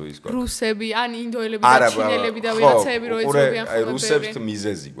ვართ რა ანუ ის გვაქვს რუსები ან ინდოელები და ჩინელები და ვიღაცები რო ეძებიან ხო რუსებს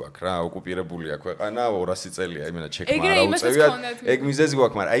მიზეზი გვაქვს რა ოკუპირებულია ქვეყანა 200 წელია იმენა ჩეკმა არა უწევიათ ეგ მიზეზი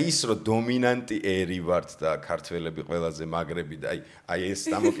გვაქვს მაგრამ აი ის რომ დომინანტი ერი ვართ და ქართველები ყველაზე მაგრები და აი ეს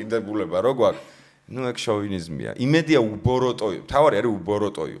დამოკიდებულება რო გვაქვს ну ეგ შოვინიზმია. იმედია უბოროტო, თავარი არის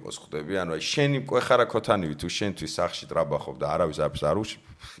უბოროტო იყოს, ხვდები? ანუ აი შენი ყეხარა ქოთანივი თუ შენთვის სახში ტრაბახობ და არავის არაფერს არ უში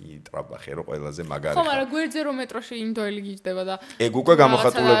ტრაბახე რო ყველაზე მაგარი. ხო, მაგრამ გვერდზე რომ მეტროში ინდოელი გიждდება და ეგ უკვე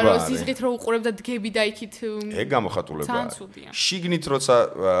გამოხატულება არის. ზიზღით რო უყურებ და დგები და იქით ეგ გამოხატულება არის. შიგნით როცა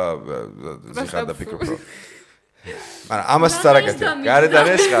ზიხარ და ფიქრობ რო მაგრამ ამას წარაკეთე. გარედან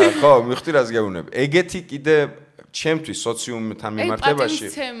ეს ხო, მიხდი რას გეუბნები. ეგეთი კიდე ჩემთვის სოციუმთან მიმართებაში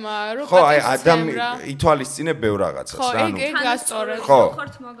ხო აი ადამიანი ითვალისწინებ ბევრ რაღაცას რა ანუ ეგ გასწორებ ხო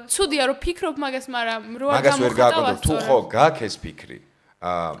ცუდია რომ ფიქრობ მაგას მაგრამ რო არ მაგას ვერ გააკეთებ თუ ხო გაქვს ეს ფიქრი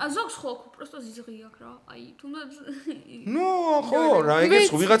ზოგს ხო просто ზიზღი აქვს რა აი თუნდაც ნუ ხო რა ეგეც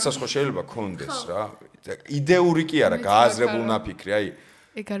ვიღაცას ხო შეიძლება კონდეს რა იდეური კი არა გააზრებული ნაფიქრი აი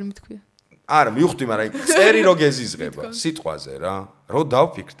ეგ არ მithქვია არა მივხვდი მაგრამ წერი რო გეზიზღება სიტყვაზე რა რო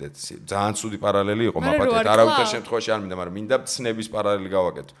დავფიქრდეთ ძალიან ცუდი პარალელი იყო მაპატეთ არავითარ შემთხვევაში არ მინდა მაგრამ მინდა ცნების პარალელი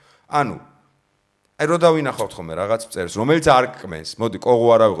გავაკეთო ანუ აი რო დავინახავთ ხოლმე რაღაც წერს რომელიც არ კმენს მოდი კოღო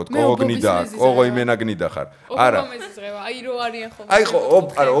არა ვიყოთ კოღო გნიდა კოღო იმენა გნიდა ხარ არა აი რო არიან ხოლმე აი ხო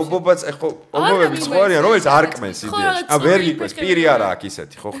არა ობობაც აი ხო ობობები ხო არიან რომელიც არ კმენს იდეაში ა ვერ გიყვეს პირი არა აქ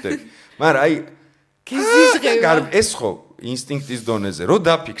ისეთი ხო ხდები მაგრამ აი გეზიზღება ეს ხო ინსტინქტის დონეზე რო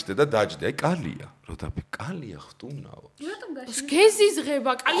დაფიქრდე და დაჯდე აი კალია რო დაფიქრ კალია ხტუნაო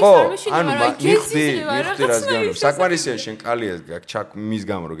გეზიზღება კალის არ მეშინდება მაგრამ გეზიზღება რას განო საკმარისია შენ კალიას ჩაკ მის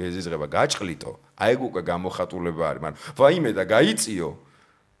გამო რო გეზიზღება გაჭყლიტო აი ეგ უკვე გამოხატულება არის მაგრამ ვაიმე და გაიწიო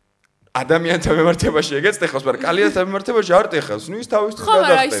ადამიანთა მიმართებაში ეგეც ტეხავს მაგრამ კალიასთან მიმართებაში არ ტეხავს ნუ ის თავისთვის გადახტება ხო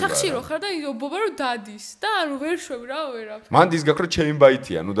მაგრამ სახში რო ხარ და ობობა რო დადის და ანუ ვერ შვები რა ვერაფერ მან დის გაქრო ჩემი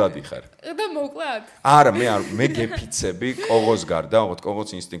ბაითია ნუ დადი ხარ და მოკლედ არა მე გეფიცები კოღოს გარდა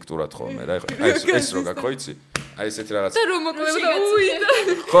კოღოს ინსტინქტურად ხოლმე რა აი ეს რო გაქო იცი აი ესეთი რაღაც და რო მოკლედ და უი და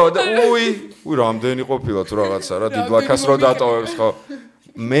ხო და უი რამდენი ყოფილა თუ რაღაცა რა დიდლაკას რო დატოვებს ხო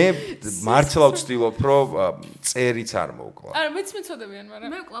მე მართლა ვცდილობ რომ წერიც არ მოვკლა. არა მეც მეწოდებიან, მაგრამ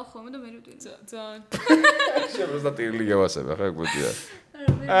მე ვკლავ ხოლმე და მე ვიტყვი. ძალიან. შემოსდა ტირლი გევასებ, ახლა გვიწია.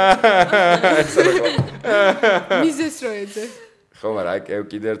 მიზეს რო ეძე. ხო, მაგრამ აი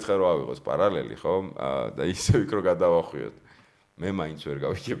კიდე ერთხელ რო ავიღოს პარალელი, ხო? და ისე ვიქრო გადავახვიოთ. მე მაინც ვერ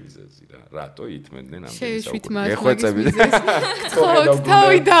გავიგებ მიზეზი რა. რატო ითმენდნენ ამდენი საუკუნე? ეხვეწები. ხო,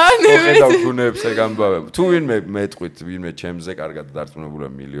 თავიდან. ხედავ გუნებს ეგ ამბავებ. თუ ვინმე მეტყვით, ვინმე ჩემზე კარგად დარწმუნებულია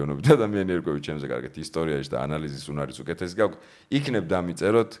მილიონობით ადამიანი ერკვევით ჩემზე კარგად ისტორიაში და ანალიზის უნარის უკეთესი გაქვს, იქნებ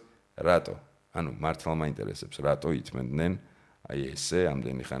დამიწეროთ რატო? ანუ მართლა მაინტერესებს რატო ითმენდნენ აი ესე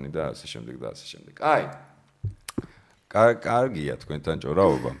ამდენი ხანი და ასე შემდეგ და ასე შემდეგ. აი კარგია თქვენთან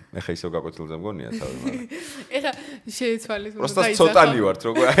ჭორაობა. მე ხა ისევ გაკვეთილზე მგონია თავი, მაგრამ ეხა შეიცვალეთ რომ დაიძახო. просто ცოტალი ვართ,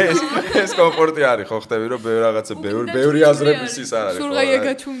 როგორ ეს კომფორტი არის, ხო ხტები რომ რაღაცა ბევრი აზრების ის არ არის. სურღაია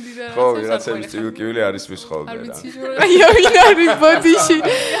გაჩუმდი და ხო, ვიღაცების წივიკივილი არის ვის ხოლმე რა. არ ვიცი სურღაია ვინ არის ბოდიში.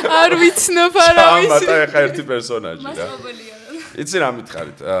 არ ვიცნობ არავის. ამატა ეხა ერთი პერსონაჟი რა. იცი რა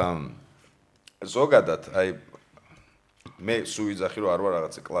მითხარით? ზოგადად აი მე სულ ვიძახი რომ არ ვარ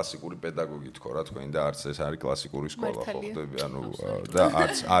რაღაცა კლასიკური პედაგოგი თქო რა თქვენ და არც ეს არის კლასიკური სკოლა ხო ხდები ანუ და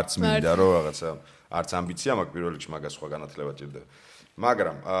არც მინდა რომ რაღაცა არც ამბიცია მაქვს პირველ რიგში მაგას სხვა განათლება ჭირდება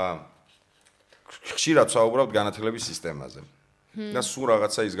მაგრამ ხშირად ვსაუბრობთ განათლების სისტემაზე და სულ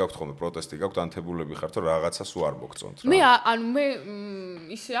რაღაცა ის გაქვთ ხოლმე პროტესტი გაქვთ ანთებულები ხართ რომ რაღაცა სულ არ მოგწონთ რა მე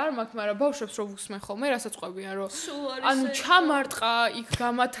ისე არ მაქვს მაგრამ ბავშვებს რო ვუსმენ ხოლმე რასაც ყვებიან რომ ანუ ჩამარტყა იქ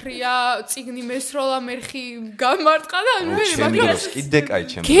გამათრია წიგნი მესროლა მერხი გამარტყა და ანუ მე მაგრამ კიდე კაი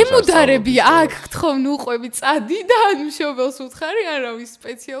ჩემს გემუდარები აქ გთხოვ ნუ ყვები წადი და ანუ მშობელს უთხარი არავის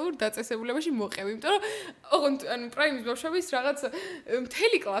სპეციალურ დაწესებულებაში მოყევი იმიტომ რომ ოღონდ ანუ პრაიმის ბავშვების რაღაც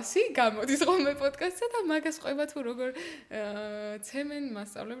მთელი კლასი გამოდის ხოლმე პოდკასტსა და მაგას ყვება თუ როგორ ცემენ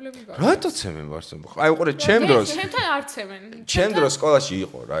მასწავლებლები ბავშვებს. რატო ცემენ ვარსებო? აი უყურე, ჩემ დროს. ჩემთან არ ცემენ. ჩემ დროს სკოლაში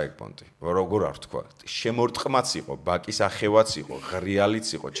იყო რა ეგ პონტი. როგორ არ თქვა? შემორტყმაც იყო, ბაკის ახევაც იყო, ღრიალიც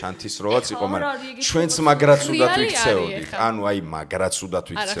იყო, ჩანთისროლაც იყო, მაგრამ ჩვენც მაგრაც უნდათ ვიქცეოდით. ანუ აი მაგრაც უნდათ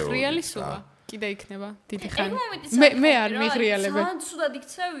ვიქცეოდით. არა, ღრიალი სულა. კიდე იქნება დიდი ხანი. მე არ მიღრიალებენ. ძალიან ცუდად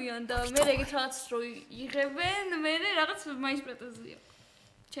იქცევიან და მე ეგეთ რაღაც რო იღებენ, მე რაღაც მაინც პრეტენზია.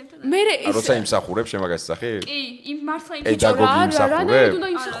 მე ის როცა იმსახურებ შემაგას სახე? კი, იმ მართლა იმ პედაგოგი იმსახურებ. რანაირად უნდა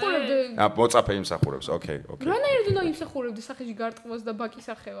იმსახურებდე? მოწაფე იმსახურებს, ოკეი. რანაირად უნდა იმსახურებდე სახეში გარტყმას და ბაკის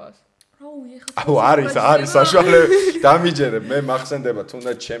ახევას? აუ არის საშუალება დამიჯერებ მე მახსენდება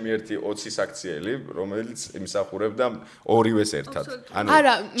თუნდაც ჩემი ერთი 20 აქციელი რომელიც იმსახურებდა ორივეს ერთად ანუ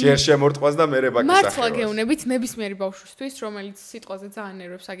ჯერ შემორტყვას და მერე ბაკის ახევას მართლა გეუნებით ნებისმიერი ბავშვისთვის რომელიც სიტყვაზე ძალიან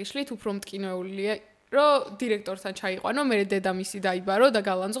ნერვებს აგიშლით უფრო მტკინეულია რომ დირექტორთან ჩაიყვანო მე დედამისი დაიბარო და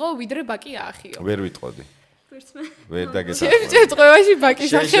გალანძღო ვიდრე ბაკი აახიო ვერ ვიტყოდი ვერ დაგესახო შემჭეთყვევაში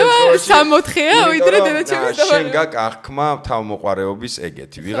ბაკის ახევა 60-ია ვიდრე დედაჩემის და შენ გაკახქმა თავმოყარეობის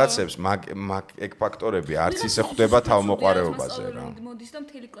ეგეთი ვიღაცებს ეგ ფაქტორები არც ისე ხვდება თავმოყარეობაზე რა მოდის და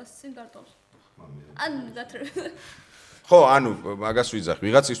მთელი კლასი წინ გარტყავს ან გათრევ ხო, ანუ მაგას ვიძახ,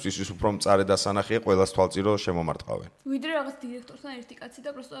 ვიღაცისთვის ის უფრო მწარე დასანახია, ყველას თვალწირო შემომარტყავენ. ვიდრე რაღაც დირექტორთან ერთი კაცი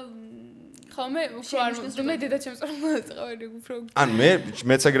და პროსტო ხო, მე უფრო არ მე დედაჩემს წარმოვაწყავდი უფრო. ან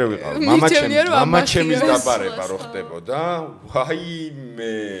მეც ეგრე ვიყავ, მამაჩემის დაბარება რო ხდებოდა,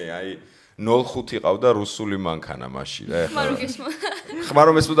 ვაიმე, აი 05 ყავდა რუსული მანქანა მაშინ რა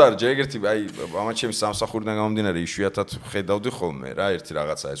ხმარო მესმოდა ჯერ ეგერთი აი მამაჩემის სამსახურიდან გამომდინარე იშვიათად ხედავდი ხოლმე რა ერთი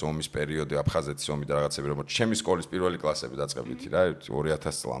რაღაცა ეს ომის პერიოდი აფხაზეთის ომი და რაღაცები რომ ჩემი სკოლის პირველი კლასები დაწყებითი რა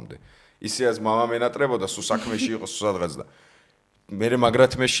 2000 წლამდე ისეაც მამა მენატრებოდა სულ საქმეში იყო სულ სადღაც და მე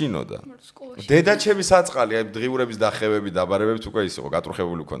მაგრად მეშინოდა დედაჩემის აწყალი აი დღიურების დახევები დაბარებებით უკვე ის იყო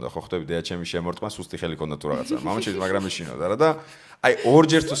გატრუხებული ქონდა ხო ხდები დედაჩემის შემორტყმა სუსტი ხელი ქონდა თუ რაღაცა მამაჩემის მაგრამ მეშინოდა რა და აი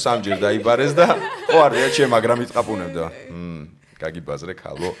ორჯერ თუ სამჯერ დაიბარეს და ხო არ დედაჩემი მაგრამ იტყაპუნებდა გაგიბაზრე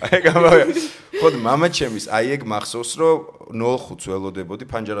ქალო აი გამოვიდა ხო მამაჩემის აი ეგ მახსოვს რომ 05-ს ველოდებოდი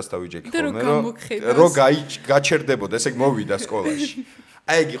ფანჯარას დავიჯექი ხოლმე რომ გაჩერდებოდა ესე მოვიდა სკოლაში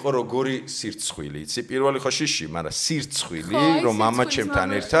აი ეგ იყო როგორი სირცხვილი იცი პირველი ხო შიში მაგრამ სირცხვილი რომ მამაჩემთან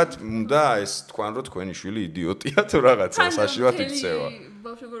ერთად უნდა ეს თქვან რომ თქვენი შვილი იდიოტია თუ რაღაცა საშივად იქცევა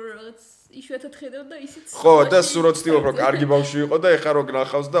ბავშვები რაღაც იშვიათად ხედავ და ისიც ხო და სულ რო ცდილობ რომ კარგი ბავშვი იყო და ეხა რო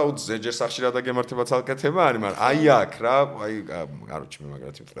გნახავს და უც ზეჯერ სახში რა დაგემართება ცალკეთება არის მაგრამ აი აქ რა აი კაროჩი მე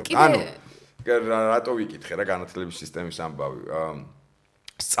მაგრად ვიტყვი ანუ რატო ვიკითხე რა განათლების სისტემის ამბავი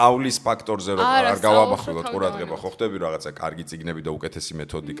სწავლის ფაქტორზე რომ არ გავამახვილოთ ყურადღება ხო ხდები რაღაცა კარგი წიგნები და უკეთესი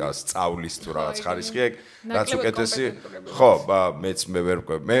მეთოდიკა სწავლის თუ რაღაც ხარისხი ეგ რაც უკეთესი ხო მეც მე ვერ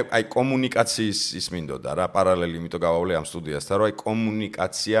მე აი კომუნიკაციის ის მინდოდა რა პარალელი იმიტომ გავავლე ამ სტუდიასთან რომ აი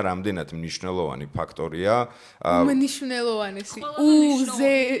კომუნიკაცია რამდენად მნიშვნელოვანი ფაქტორია მნიშვნელოვანესი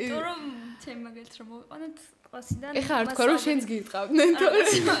უზე რომ თემა მაგალითად რომ მოვიყვანოთ კლასიდან ეხა არ თქვა რომ შენს გიტყავდნენ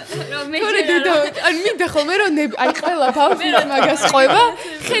თორე დედა ან მინდა ხოლმე რომ აი ყველა ბავშვი მაგას ყვება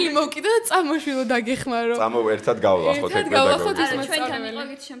ხელი მოვკიდო და წამოშვილო დაგეხმარო წამო ერთად გავлахოთ ეგ პედაგოგი ჩვენთან იყო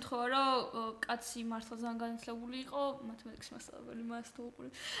ეგეთი შემთხვევა რომ კაცი მართლა ძალიან განათლებული იყო მათემატიკის მასწავლებელი მას თუ უყურე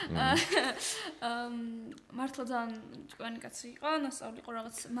მართლა ძალიან ჭკვიანი კაცი იყო ნასწავლი იყო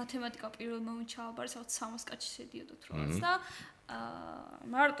რაღაც მათემატიკა პირველ მომენტში ჩააბარეს რაღაც 300 კაცი შედიოდოთ რაღაც და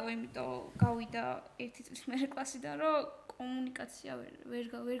მარტო იმიტომ გავიდა ერთი წლის მერე კლასიდან რომ კომუნიკაცია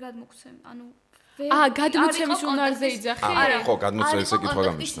ვერ გადმოგცემ ანუ გადმოცემის უნარზე იძახი ხო გადმოცემის ეკითხვა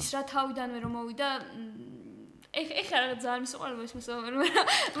გამიშთა ის რა თავიდანვე რომ მოვიდა ეხლა რაღაც ძალიან მისოყარება ის მოსავალი, მაგრამ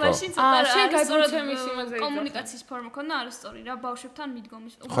მაშინ ცოტა კომუნიკაციის ფორმა ქონდა არასწორი რა ბავშვებთან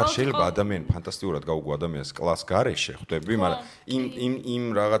მიდგომის. ხო, შეიძლება ადამიანი ფანტასტიკურად გაუგო ადამიანს კლას გარეშე ხვდები, მაგრამ იმ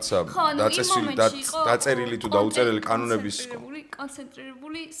რაღაცა დაწესილი დაწერილი თუ დაუწერელი კანონების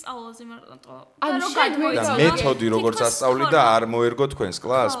კონცენტრირებული სწავლაზე მარტო. და მეთოდი როგორც ასწავლი და არ მოერგო თქვენს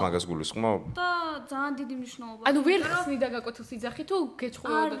კლასს, მაგას გულისხმობ? და ძალიან დიდი მნიშვნელობა. ანუ ვერ ხსნიდა გაკვეთილს იძახი თუ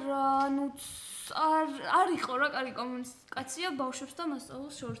გეჩხუბებოდა? ანუ არ იყო რა კარგი კომუნიკაცია ბავშვებს და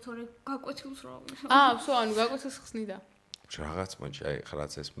მასწავლებლებს შორის, თორე გაკვეთილს რა. ვსო, ანუ გაკვეთილს ხსნიდა. რაღაც მომენტში აი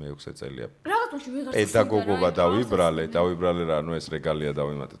ხრაც ეს მე-6 წელია. რაღაც მომენტში ვიღაც პედაგოგობა დავიბრალე რა, ნუ ეს რეგალია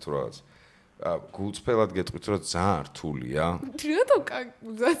დავიმატე თუ რაღაც. გულწრფელად გეტყვით რომ ძალიან რთულია. რატო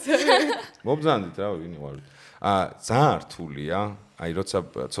კაკუზაცე? მობზანდით რა, ვინი ვარ. ძალიან რთულია. აი როცა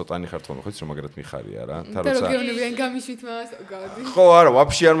ცოტანი ხარ თქო ხო იცი რომ მაგათ მიხარია რა. და რო გეუბნებიან გამიშვით მას გადი. ხო, არა,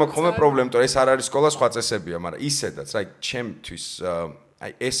 ვაფშე არ მაქვს ხოლმე პრობლემა, თორე ეს არ არის სკოლა სხვა წესებია, მაგრამ ისედაც, აი ჩემთვის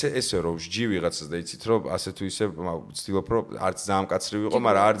აი ესე რომ ვსჯი ვიღაცას და იცით რომ ასე თუ ისე ვცდილობ რომ არც ძალიან მკაცრი ვიყო,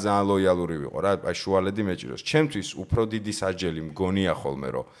 მაგრამ არ ძალიან ლოიალური ვიყო რა, აი შუალედი მეჭიროს. ჩემთვის უფრო დიდი საჯელი მგონია ხოლმე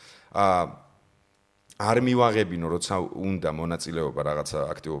რომ არ მივაღებინო, როცა უნდა მონაწილეობა რაღაცა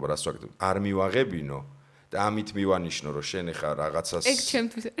აქტივობა რას ვაკეთებ, არ მივაღებინო და ამით მივანიშნო რომ შენ ახლა რაღაცას ეგ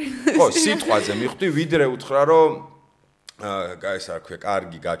ჩემთვის ხო, სიტყვაზე მიხვდი, ვიდრე უთხრა რომ ესა რა ქვია,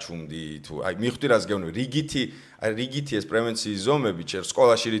 კარგი გაჩუმდი თუ აი მიხვდი რას გეუბნები, რიგითი ეს პრევენციის ზომები, შენ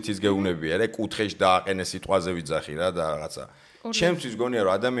სკოლაში რითიც გეუბნებია, რა კუთხეში დააყენე სიტყვაზე ვიძახი რა და რაღაცა. ჩემთვის გონია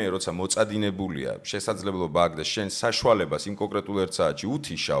რომ ადამიანი როცა მოწადინებულია, შესაძლებლობა აქვს და შენ საშუალებას იმ კონკრეტულ ერთ საათში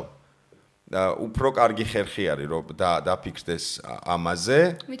უთიშავ და უფრო კარგი ხერხი არის რომ დაფიქრდეს ამაზე.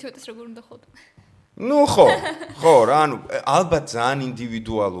 მithuetes როგორ უნდა ხოთ. ნუ ხო რა, ანუ ალბათ ძალიან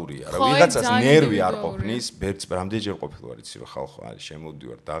ინდივიდუალურია რა. ვიღაცას ნერვი არ ყოფნის, ბერც რამდენჯერ ყოფილი ვარ იცი რა, ხალხო არის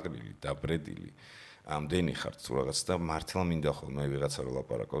შემოვდივარ დაღლილი, დაბრედილი. ამდენი ხარ თუ რაღაც და მართლა მინდა ხოლმე ვიღაცა რო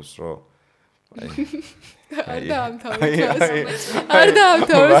ლაპარაკობს რომ არ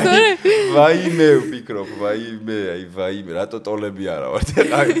დაამთავროს ვაიმე ვფიქრობ, ვაიმე, რატო ტოლები არა ვარ და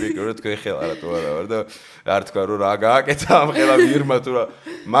აი ვფიქრობ თქვენ ხელა რატო არა ვარ და არ თქვა რომ რა გააკეთა ამ ხელა ვირმა თუ რა,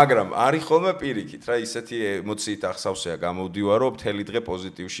 მაგრამ არის ხოლმე პირიქით რა, ისეთი ემოციით ახსავსეა გამოვდივარ რომ მთელი დღე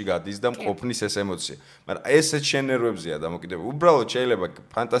პოზიტივში გადის და მყოფნის ეს ემოცია, მაგრამ ესეც შენ ნერვებზეა დამოკიდებული. უბრალოდ შეიძლება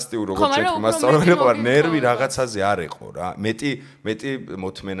ფანტასტიკური როგორც ერთი მასწავლებელი ყო, ნერვი რაღაცაზე არ ეყო რა, მეტი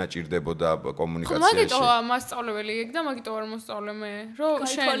მოთმენა ჭირდებოდა კომუნიკაციაში. მასწავლებელი ეგ და მაგიტო არ მოსწავლე მე რომ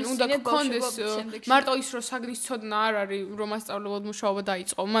შენ უნდა გქონდეს მარტო ის რომ საგნის ცოდნა არ არის რომ მასწავლებლად მუშაობა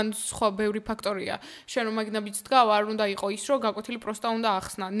დაიწყო, მან სხვა ბევრი ფაქტორია. შენ რომ მაგნაბიც დგავ არ უნდა იყო ის რომ გაკვეთილი პროსტა უნდა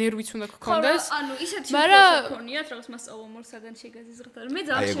ახსნა, ნერვიც უნდა გქონდეს. ანუ ისეთი ფაქტორია რაღაც მასწავლებლად საგან შეგაზიზღოთ, მაგრამ მე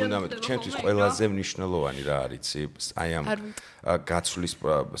ძალიან შეგვიძლია ჩემთვის ყველაზე მნიშვნელოვანი რა არის აი ამ გაცვლის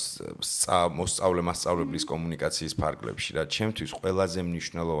მოსწავლე-მასწავლებლის კომუნიკაციის ფარგლებში რა, ჩემთვის ყველაზე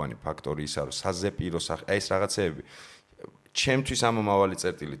მნიშვნელოვანი ფაქტორი ისაა რომ საზეპირო აი ეს რაღაცეები ჩემთვის ამომავალი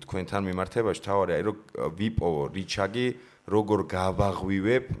წერტილი თქვენთან მიმართებაში თავარი აი რომ ვიპოვო რიჩაგი როგორ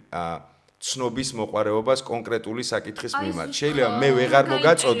გავაღვივებ ცნობის მოყარეობას კონკრეტული საკითხის მიმართ. შეიძლება მე ვეღარ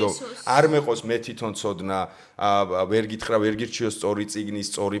მოგაწოდო, არ მეყოს მე თვითონ ცოდნა, ვერ გითხრა, ვერ გირჩიო სწორი წიგნის,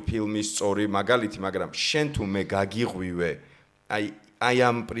 სწორი ფილმის, სწორი მაგალითი, მაგრამ შენ თუ მე გაგიღვივე, აი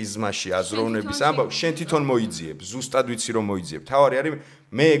ამ პრიზმაში აზროვნების ამბავ, შენ თვითონ მოიძიებ, ზუსტად ვიცი რომ მოიძიებ. თავარი არის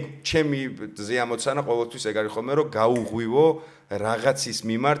მე ჩემი ზეამოცანა ყოველთვის ეგ არის ხოლმე რომ გაუღვივო რაღაცის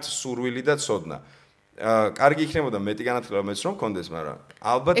მიმართ სურვილი და ცოდნა. კარგი იქნებოდა მეტი განათლება მეც რომ მქონდეს, მაგრამ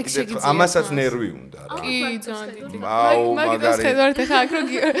ალბათ კიდე ამასაც ნერვი უნდა რა. კი, ძალიან დიდი. მაგას ხედავთ ახლა აქ რომ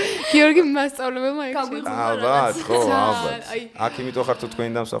გიორგი მასწავლებელმა ეგ ალბათ, ხო, ალბათ. აქ იმიტომ ხარ თუ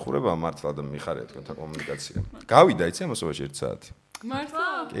თქვენი დამსახურება მართლა და მიხარია თქვენთან კომუნიკაცია. გავიდა იცი ამასობაში 1 საათი. მართლა?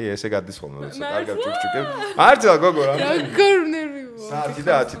 კი, ესე გადის ხოლმე, როცა კარგად ჩუქჩუქებ. მართლა გოგო რა. როგორ ნერვი ვარ. საათი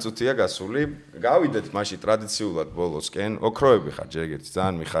და 10 წუთია გასული. გავიდეთ მაშინ ტრადიციულად ბოლოსკენ. ოქროები ხარ ჯერ ერთი,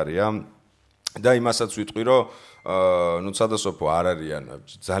 ძალიან მიხარია. და იმასაც ვიტყვი რომ ნუცა და სოპო არ არიან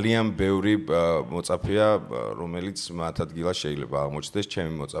ძალიან ბევრი მოწაფეა რომელიც მათ ადგილას შეიძლება აღმოჩნდეს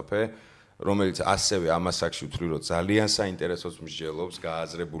ჩემი მოწაფე რომელიც ასევე ამას აქში ვთვლი რომ ძალიან საინტერესოს მსჯელობს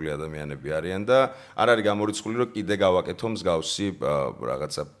გააზრებული ადამიანები არიან და არ არის გამორიცხული რომ კიდე გავაკეთო მსგავსი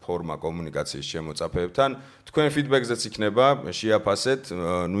რაღაცა ფორმა კომუნიკაციის შემოწაფეებთან თქვენ ფიდბექზეც იქნება შეაფასეთ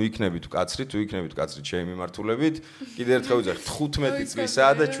ნუ იქნებით მკაცრი თუ იქნებით მკაცრი ჩემი მიმართულებით კიდე ერთხელ ვიძახით 15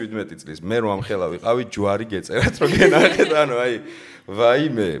 წლისაა და 17 წლის მე რომ ამ ხელა ვიყავი ჯვარი გეწერათ რომ გენახეთ ანუ აი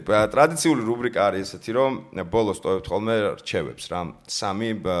ვაიმე ტრადიციული რუბრიკა არის ესეთი რომ ბოლოს ტოვებთ ხოლმე რჩევებს რა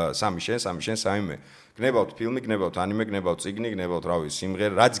სამი შენ მესამე შენ საიმე გნებავთ ფილმი, გნებავთ ანიმე, გნებავთ წიგნი, გნებავთ რა ვიცი,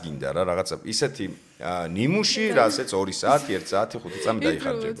 სიმღერა, რაც გინდა რა, რაღაცა ისეთი ნიმუში, რასაც 2 საათი, 1 საათი, 5 წამი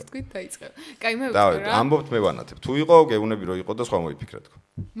დაიხარჯება. თქვით დაიწყე. კაი მე დავით, ამბობთ მე ვანათებ. თუ იყო, გეუბნები რომ იყო და სხვა მოიფიქრა თქო.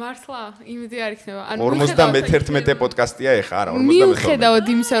 მართლა, იმედი არ იქნება. 51 პოდკასტია ეხა, არა, 52. მიუხედავად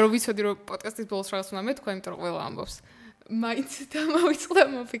იმისა, რომ ვიცოდი რომ პოდკასტის ბოლოს რაღაც უნდა მეთქვა, იმიტომ რომ ყველა ამბობს. მაინც დამავიწყდა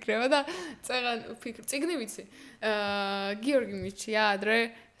მოფიქრება და წეგან ვფიქრ. წიგნი ვიცი. გიორგი მიჩია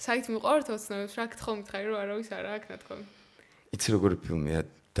ადრე საით მიყვართ ოცნებებს რა გითხო მითხარი რომ არავის არა აქ ნათქვამი. იცი როგორი ფილმია?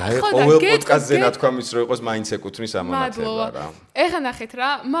 ყოველ პოდკასტზე ნათქვამის რო იყოს მაინც ეკუთვნის ამონათება რა. ეხა ნახეთ რა,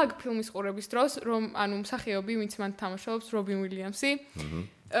 მაგ ფილმის ყურების დროს რომ ანუ მსახიობი ვინც მან თამაშობს რობინ უილიამსი.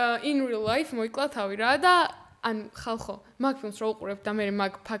 In real life მოიკლა თავი რა და ან ხალხო მაგ ფილმს რო უყურებ და მე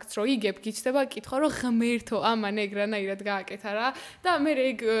მაგ ფაქტს რო იგებ გიჩდება კითხვა რომ ღმერთო ამან ეგ რანაირად გააკეთა რა და მე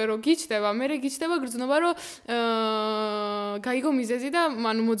ეგ რო გიჩდება მე გიჩდება გრძნობა რომ გაიგო მიზეზი და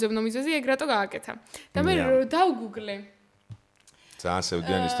ანუ მოძებნო მიზეზი ეგ რატო გააკეთა და მე რო დავგუგლე ძალიან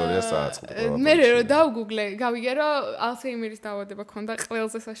სევდიან ისტორიას წააწყდა მე რო დავგუგლე გავიგე რომ ალცჰეიმერის დაავადება ქონდა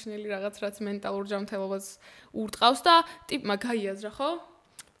ყველაზე საშინელი რაღაც რაც მენტალურ ჯანმრთელობას ურტყავს და ტიპმა გაიაზრა ხო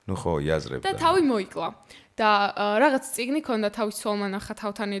ნუ ხო იაზრებდა და თავი მოიკლა და რაღაც წიგნი ქონდა თავის ცოლმა ნახა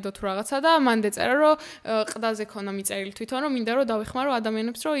თავთან ედო თუ რაღაცა და მან დაწერა რომ ყდაზე ქონა მიწერილი თვითონ რომ მინდა რომ დავეხმარო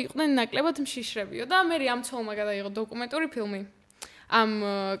ადამიანებს რომ იყვნენ ნაკლებად მშიშრებიო და მე ამ ცოლმა გადაიღო დოკუმენტური ფილმი ამ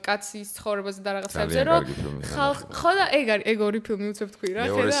კაცის ცხოვრებაზე და რაღაცებზე რომ ხო და ეგ ორი ფილმი უცებ თქვი რა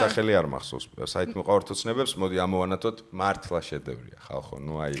ხედა მეორე სახელი არ მახსოვს საით მიყვართ ოცნებებს მოდი ამოვანათოთ მართლა შედევრია ხალხო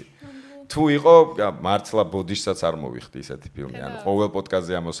ნუ აი თუ იყო მართლა ბოდიშსაც არ მოვიხდი ისეთი ფილმი ანუ ყოველ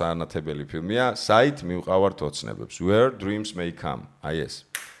პოდკასტზე ამოსანათებელი ფილმია საით მივყავართ ოცნებებს Where Dreams May Come აი ეს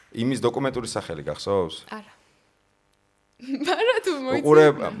იმის დოკუმენტური სახელი გახსოვს არა მარა თუ მოიწი უყურე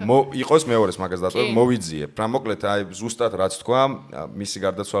იყოს მეორეს მაგას დატოვებ მოვიძიებ რა მოკლედ აი ზუსტად რაც თქვა მისი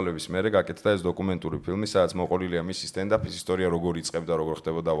გარდაცვალების მერე გაკეთდა ეს დოკუმენტური ფილმი სადაც მოყოლილია მისი სტენდაპის ისტორია როგორ იწყებდა როგორ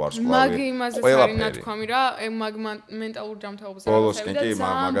ხდებოდა ვარსკვლავი მაგ იმაზეც არის ნათქვამი რა მაგ მენტალურ ჯანმრთელობაზე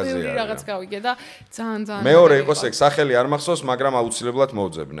რაღაც გავიგე და ძალიან მეორე იყოს ეგ სახელი არ მახსოვს მაგრამ აუცილებლად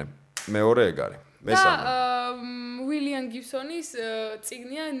მოვძებნე მეორე ეგ არის მესამე უილიამ გიბსონის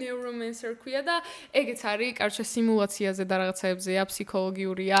წიგნია Neuromancer ქვია და ეგეც არის კარჩე სიმულაციაზე და რაღაცეებზეა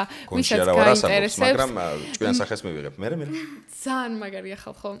ფსიქოლოგიურია ვისაც გაინტერესებს მაგრამ ჭკვიან სახეს მივიღებ მე ძალიან მაგარია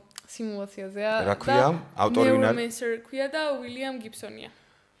ხალხო სიმულაციაზეა რა ქვია ავტორი ვინ არის Neuromancer ქვია და უილიამ გიბსონია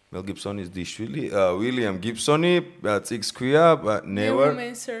მელ გიბსონის დიშვილი უილიამ გიბსონი წიგს ქვია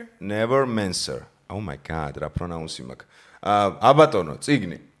Neuromancer oh my god რა პრონაუნსი მაქვს აბატონო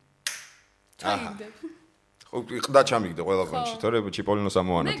წიგნი აჰა ყდა ჩამიგდე ყველა კონჩი თორე ჩიპოლინოს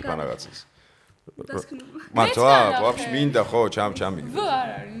ამოვანათი ფანაღაცის მართლა ვაფშე მინდა ხო ჩამიგდე ვო არ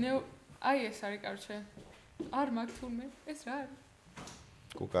არის აი ეს არის კარჩე არ მაგ თურმე ეს რა არის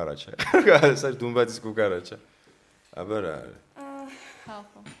კუკარაჩა ეს არის დუმბაძის კუკარაჩა აბა რა არის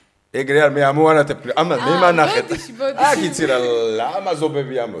ხალხო ეგრე არ მე ამოვანათებ ამა მე მანახეთ აქ იცი რა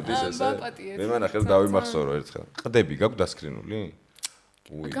ლამაზობები ამოდის ესე მე მანახეთ დავიმახსოვრო ერთხელ ყდები გაქვს დასკრინული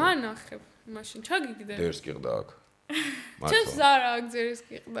განახებ მაშინ ჩაგიგდე დერს გიყდა აქ ჩემს არა აგზერეს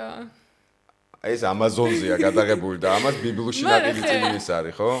გიყდა ეს ამაზონზეა გადაღებული და ამას ბიბლიაში ნაკიდი წიგნის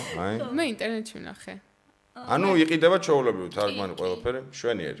არის ხო აი მე ინტერნეტში ვნახე ანუ იყიდება ჩაოლებრივ თარგმანი ყველაფერი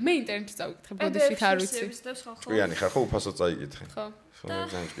შვენიერი მე ინტერნეტში წავიკითხე ბოდიშით არ ვიცი ჭკვიანი ხარ ხო უფასო წაიკითხე ხო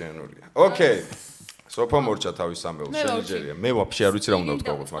ძალიან ჭკვიანურია ოკეი სოფო მორჩა თავის სამბელს შეიძლება მე ვაფშე არ ვიცი რა უნდა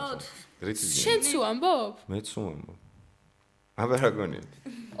ვთქვა მართლა შენც უამბობ მეც უამბობ აბა რა გონია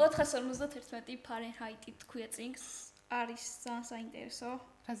 451 ფარენჰაიტი თქვია წიგნს არის ძალიან საინტერესო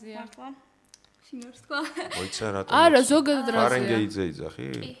რაზეა მართლა შინორს თქვა მოიცა რატომ არა ზოგადად რაზეა ფარენჰეიტზე იძახი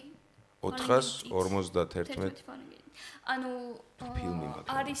 451 ანუ ფილმი მაგრამ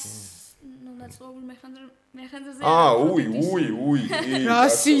არის ნუ ნაწლობრივ მეხანძრზე უი რა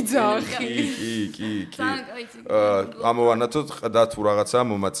სიძახი კი ამოვანათოთ ყდა თუ რაღაცა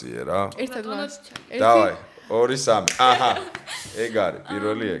მომაწიე რა ერთად მას დავაი 2-3 აჰა ეგ არის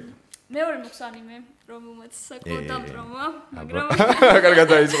პირველი ეგ მეორე მოხს ანიმე რომელმაც საკმაოდ დამტრომა მაგრამ კარგად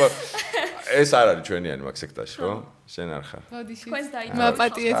დაიწყო ეს არ არის ჩვენიანი მაგ სექტაში ხო შენ არ ხარ თქვენს დაიწყო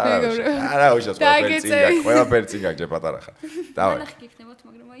მაპატიეთ მეგობრებო არა უშავს ყველაფერი წიგა ჯერ პატარა ხარ დავაი ნახე გიქნებოთ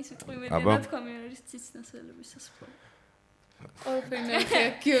მაგრამ აი სიტყვი მედია თქვამი არის ციცნასელების სასწრაფო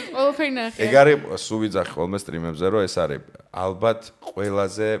ყველაფერი ნახე ეგ არის სულ ვიძახი ხოლმე სტრიმებზე რომ ეს არის ალბათ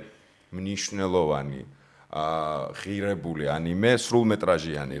ყველაზე მნიშვნელოვანი ღირებული ანიმე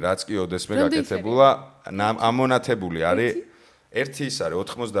სრულმეტრაჟიანი რაც კი ოდესმე გაკეთებულა ამონათებული არის ერთი ის არის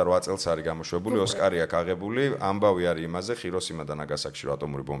 88 წელს არის გამოშვებული, ოსკარი აქვს აღებული, ამბავი არის იმაზე, ხიროსიმა და ნაგასაკში რომ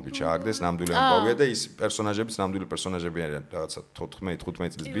ატომური ბომბი ჩააგდეს, ნამდვილი ამბავია და ის პერსონაჟებიც ნამდვილი პერსონაჟები არიან, რაღაცა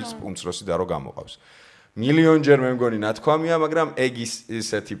 14-15 წლის ბიჭს უმცროსი და რო გამოყავს. მილიონჯერ მე მგონი ნათქვამია, მაგრამ ეგ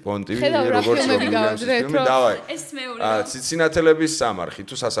ისეთი პონტივი როგორც ფილმი დავაი. ეს მეორე. ციცინათელების სამარხი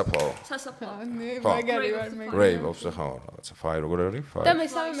თუ სასაფლაო? სასაფლაო. მაგარი ვარ მე. Grave of the Hour, რაღაცა Fire როგორ არის? და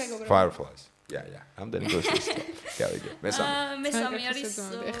მესამე მეგობრებო. Fireflies. ამდენი გოშის. გავიგე. მესამე არის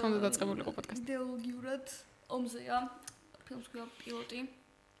ეხლა უნდა დაწყებულიყო პოდკასტი. იდეოლოგიურად ომზეა. ფილმს ქვია პილოტი.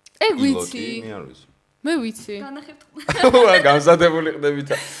 ეგ ვიცი. მე ვიცი. განახებთ. გამზადებული ხდებით.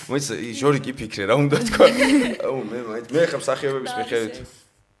 მოიცა ჟორი კი ფიქრე რა უნდა თქვა. მე ხარ მსახიობების მიხედვით.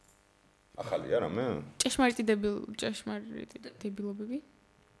 ახალია რა მე? ჭეშმარიტი დებილობები?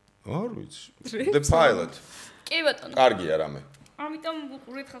 არ ვიცი. The Pilot. კი ბატონო. კარგია რამე. ამიტომ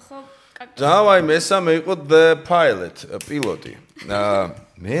ვუყურეთ ხახო კაკი. დავაი მესამე იყო The Pilot, პილოტი.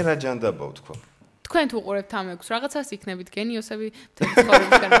 მე რა ჯანდაბა ვთქვა. თქვენ თუ უყურებთ ამ ექვს რაღაცას იქნებით გენიოსები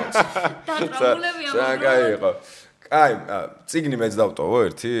ცხოვრების განმავლობაში. დატრამულები ამ. კაი იყო. კაი, ციგნი მეც დავტოვო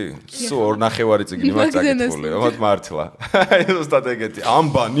ერთი. სულ ორ ნახევარი ციგნი მაქვს წაკითხული. მოთ მართლა. აი ზუსტად ეგეთი.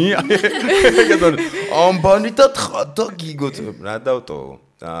 ამბანი. ეგეთონ ამბანი და თხა და გიგოთ რა დავტოვო.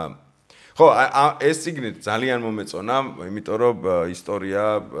 ხო, ეს ციგნი ძალიან მომეწონა, იმიტომ რომ ისტორია,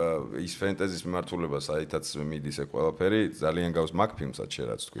 ის ფენტეზის მიმართულება, საერთოდ მიდის ეს ყველაფერი, ძალიან გავს მაგ ფილმსაც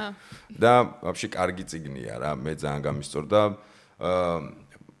შერაც თქვი. და ვაფშე კარგი ციგნია რა, მე ძალიან გამისწორდა.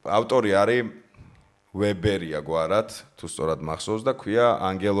 ავტორი არის ვებერია გვარად, თუ სწორად მახსოვს და ქვია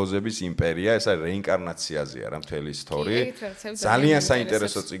ანგელოზების იმპერია, ეს არის რეინკარნაციაზეა რა მთელი ისტორია. ძალიან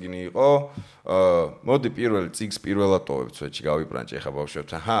საინტერესო ციგნი იყო. მოდი პირველ ციგს პირველად ტოვებთ, შეჭი გავიბრანჭი ახლა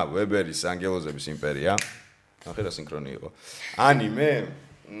ბავშვებთან. ვებერის ანგელოზების იმპერია. ნახე რა სინქრონი იყო.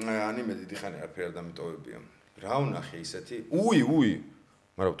 ანიმე დიდი ხანი არაფერი არ დამიტოვებია. რა ვნახე ისეთი? უი.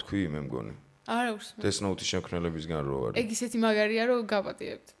 მაგრამ თქვი მე მგონი. არა უშ. Death Note-ის შემქმნელებისგან რო არის. ეგ ისეთი მაგარია რომ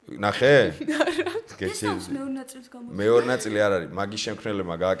გავატიებთ. ნახე? გესავს მეორე ნაწილს გამოდი. მეორე ნაწილი არ არის, მაგის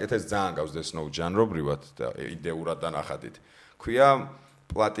შემქმნელებმა გააკეთეს ძალიან გავს Death Note ჟანრობრივად და იდეურად და ნახატით. ქვია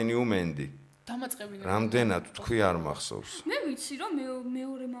Platinum End-ი. დამაწყებინე. რამდენად თქვი არ მახსოვს. მე ვიცი რომ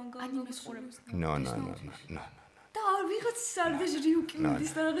მეორე მანგა გამოსხურებს. ნო. და არ ვიღაც სარდეს რიუკი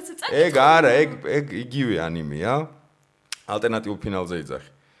მიდის და რაღაცა წაკითხა. ეგ არა, ეგ იგივე ანიმეა. ალტერნატიულ ფინალზე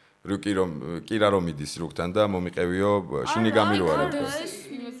იძახი. რუკი რომ კირა რომ მიდის რუკთან და მომიყევიო შინიგამი რო არა.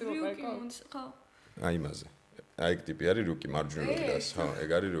 აი იმაზე. აი ეგ ტიპი არის რუკი მარჯვნივ რუკიდას. ხო, ეგ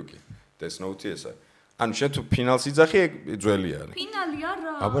არის რუკი. Death Note-ი ესა. ანუ შენ თუ ფინალს იძახი, ეგ ძველი არის. ფინალი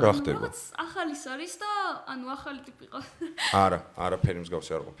არა. აბა რა ხდება? ახალის არის და ანუ ახალი ტიპი ყავს. არაფერი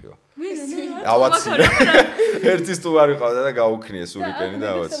მსგავსი არ ყოფილა. მე ავაცი. ერთი სტუმარი ყავდა და გაუქნიეს სურიკენი და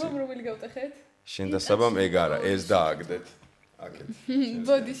ავაცი. საბამ რომელი გავტეხეთ? შენ და საბამ ეგ არა, ეს დააგდეთ. აკეთ.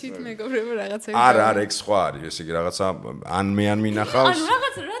 ბოდიშით მეგობრებო რაღაცა. არა, ეგ სხვა არის, ესე იგი რაღაცა ან მინახავს. ანუ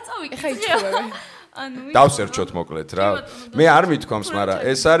რაღაც რა წავიკითხე. ეხა იჩქებე. ანუ დავსერჩოთ მოკლედ რა. მე არ მithქვამს, მაგრამ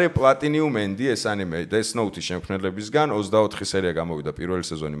ეს არის Platinum End-ი, ეს ანიმე Death Note-ის შემქმნელებისგან 24 სერია გამოვიდა პირველი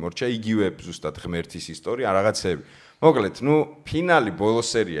სეზონი მორჩა, იგივე ზუსტად ღმერთის ისტორია, რაღაცები. მოკლედ, ფინალი ბოლო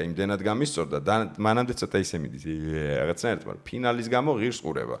სერია იმდენად გამისწორდა და მანამდე ცოტა ისე მიდის. რაღაცნაირად, მაგრამ ფინალის გამო ღირს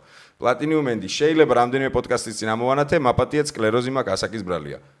ყურება. Platinum End-ი შეიძლება რამდენიმე პოდკასტის წინ ამოვანათე, მაპატია სკლეროზი მაქვს ასაკის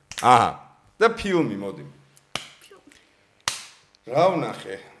ბრალია. და ფილმი მოდი. რა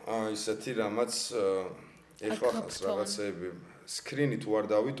ვნახე? ისეთი რამაც ეხლა ხას რაღაცები სკრინი თუ არ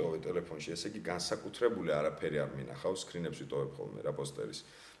დავიტოვე ტელეფონში, ესე იგი განსაკუთრებული არაფერი არ მინახავს, სკრინებს ვიტოვებ ხოლმე რა პოსტერის.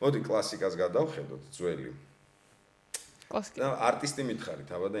 მოდი კლასიკას გადავხედოთ, ძველი. კლასიკა. და არტისტი მითხარით,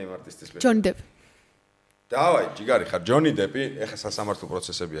 აბა და იმ არტისტის ჯონი დეპ. დავაი, ჯიგარი ხარ, ჯონი დეპი, ეხლა სასამართლო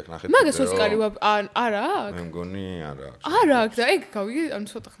პროცესები აქვს, ნახეთ. მაგას ოსკარი არა აქვს? მე მგონი არა აქვს. არა აქვს და ეგ გავიგე, ანუ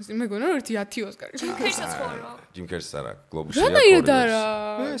ცოტა ხნის მე მგონი რომ ერთი 10 ოსკარი. ჯიმ კერსის არა, გლობუსი რა ნაირად არა?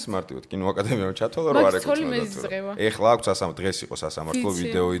 ეს მარტივად კინოაკადემიამ ჩათვალა რომ არ ეკუთვნოდა. ეხლა აქვს დღეს იყო სასამართლო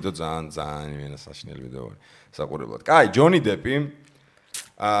ვიდეოიდო ძალიან იმენა საშინელი ვიდეო საყურებლად. კაი, ჯონი დეპი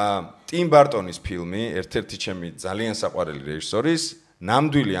ტიმ ბარტონის ფილმი, ერთ-ერთი ჩემი ძალიან საყვარელი რეჟისორის,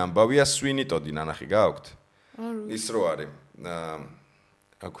 ნამდვილი ამბავია სვინი ტოდი, ნანახი გააქვთ? ის რო არის,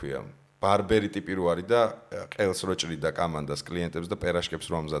 აქვია, ბარბერი ტიპი რო არის და ყელს რო ჭრიდა კამანდას კლიენტებს და პერაშკებს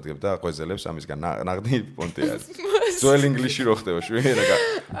რო ამზადებდა, ყვეზელებს ამისგან ნაღდი პონტი არის. ძველ ინგლისში რო ხდება შვენერა.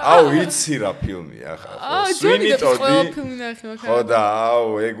 იცი რა ფილმია ახლა. სვინი ტოდი. ხო და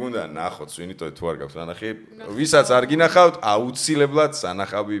ეგ უნდა ნახოთ სვინი ტოდი თუ არ გაქვს ნანახი. ვისაც არ გინახავთ, აუცილებლად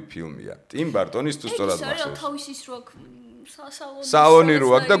სანახავი ფილმია. ტიმ ბარტონის თუ სწორად მახსოვს. თავის ის რო სალონი რო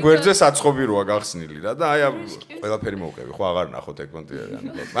აქვს და გვერდზე საცხობი როა გახსნილი რა და აი ყველაფერი მოვყევი ხო აღარ ნახოთ ეგ კონტინერი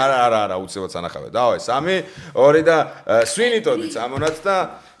არა უცებად სანახავე დავაი 3 2 და სვინიტოდით ამონათ და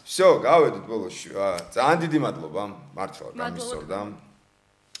всё გავედით ბოლოში ძალიან დიდი მადლობა მართლა გამისწორდა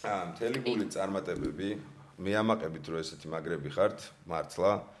მთელი გული წარმატებები მე ამაყებით რომ ესეთი მაგრები ხართ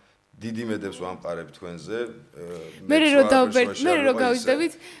მართლა დიდი მედებს ვამყარებ თქვენზე მე რო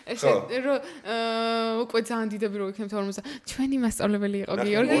გავიზდებით ესე რომ უკვე ძალიან დიდები რო იქნებთ 40 ჩვენი მასწავლებელი იყო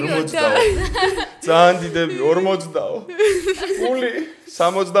გიორგი ძალიან დიდები 40-ო გული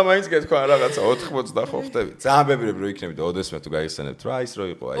 60 მაინც გეთქვა რაღაცა 80 ხო ხტები ძალიან ბევრები რო იქნებით და ოდესმე თუ გაიხსენებთ რა ის რო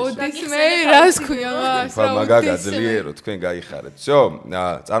იყო აი ოდესმე რას ქვია მაგა გაძლიერო თქვენ გაიხარეთ всё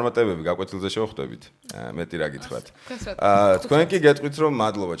წარმატებები გაკვეთილზე შევხვდებით მეტი რა გითხრათ თქვენ კი გეტყვით რომ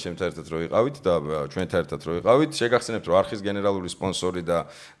მადლობა ჩემთან ერთად რო იყავით და ჩვენთან ერთად რო იყავით შეგახსენებთ რომ არხის გენერალური სპონსორი და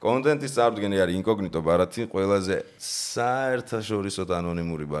კონტენტის წარდგენი არის ინკოგნიტო ბარათი ყველაზე საერთაშორისო და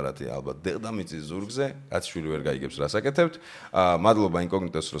ანონიმური ბარათი ალბათ დედამიწის ზურგზე რაც შვილი ვერ გაიგებს რას აკეთებთ მადლობა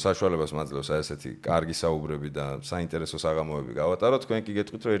ინკოგნიტოს რომ საშუალებას მაძლევს აი ესეთი კარგი საუბრები და საინტერესო საღამოები გავატაროთ თქვენ კი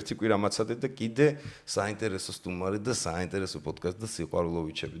გეტყვით რომ ერთი კვირა მაცადეთ და კიდე საინტერესო სტუმარი და საინტერესო პოდკასტი და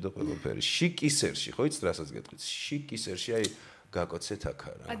სიყვარულოვიჩები და ყველაფერი შიკისერში ხო იცით რასაც გეტყვით შიკისერში აი გაკოცეთ აქ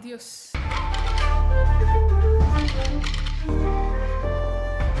არა ადიოს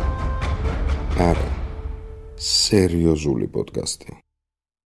არა სერიოზული პოდკასტი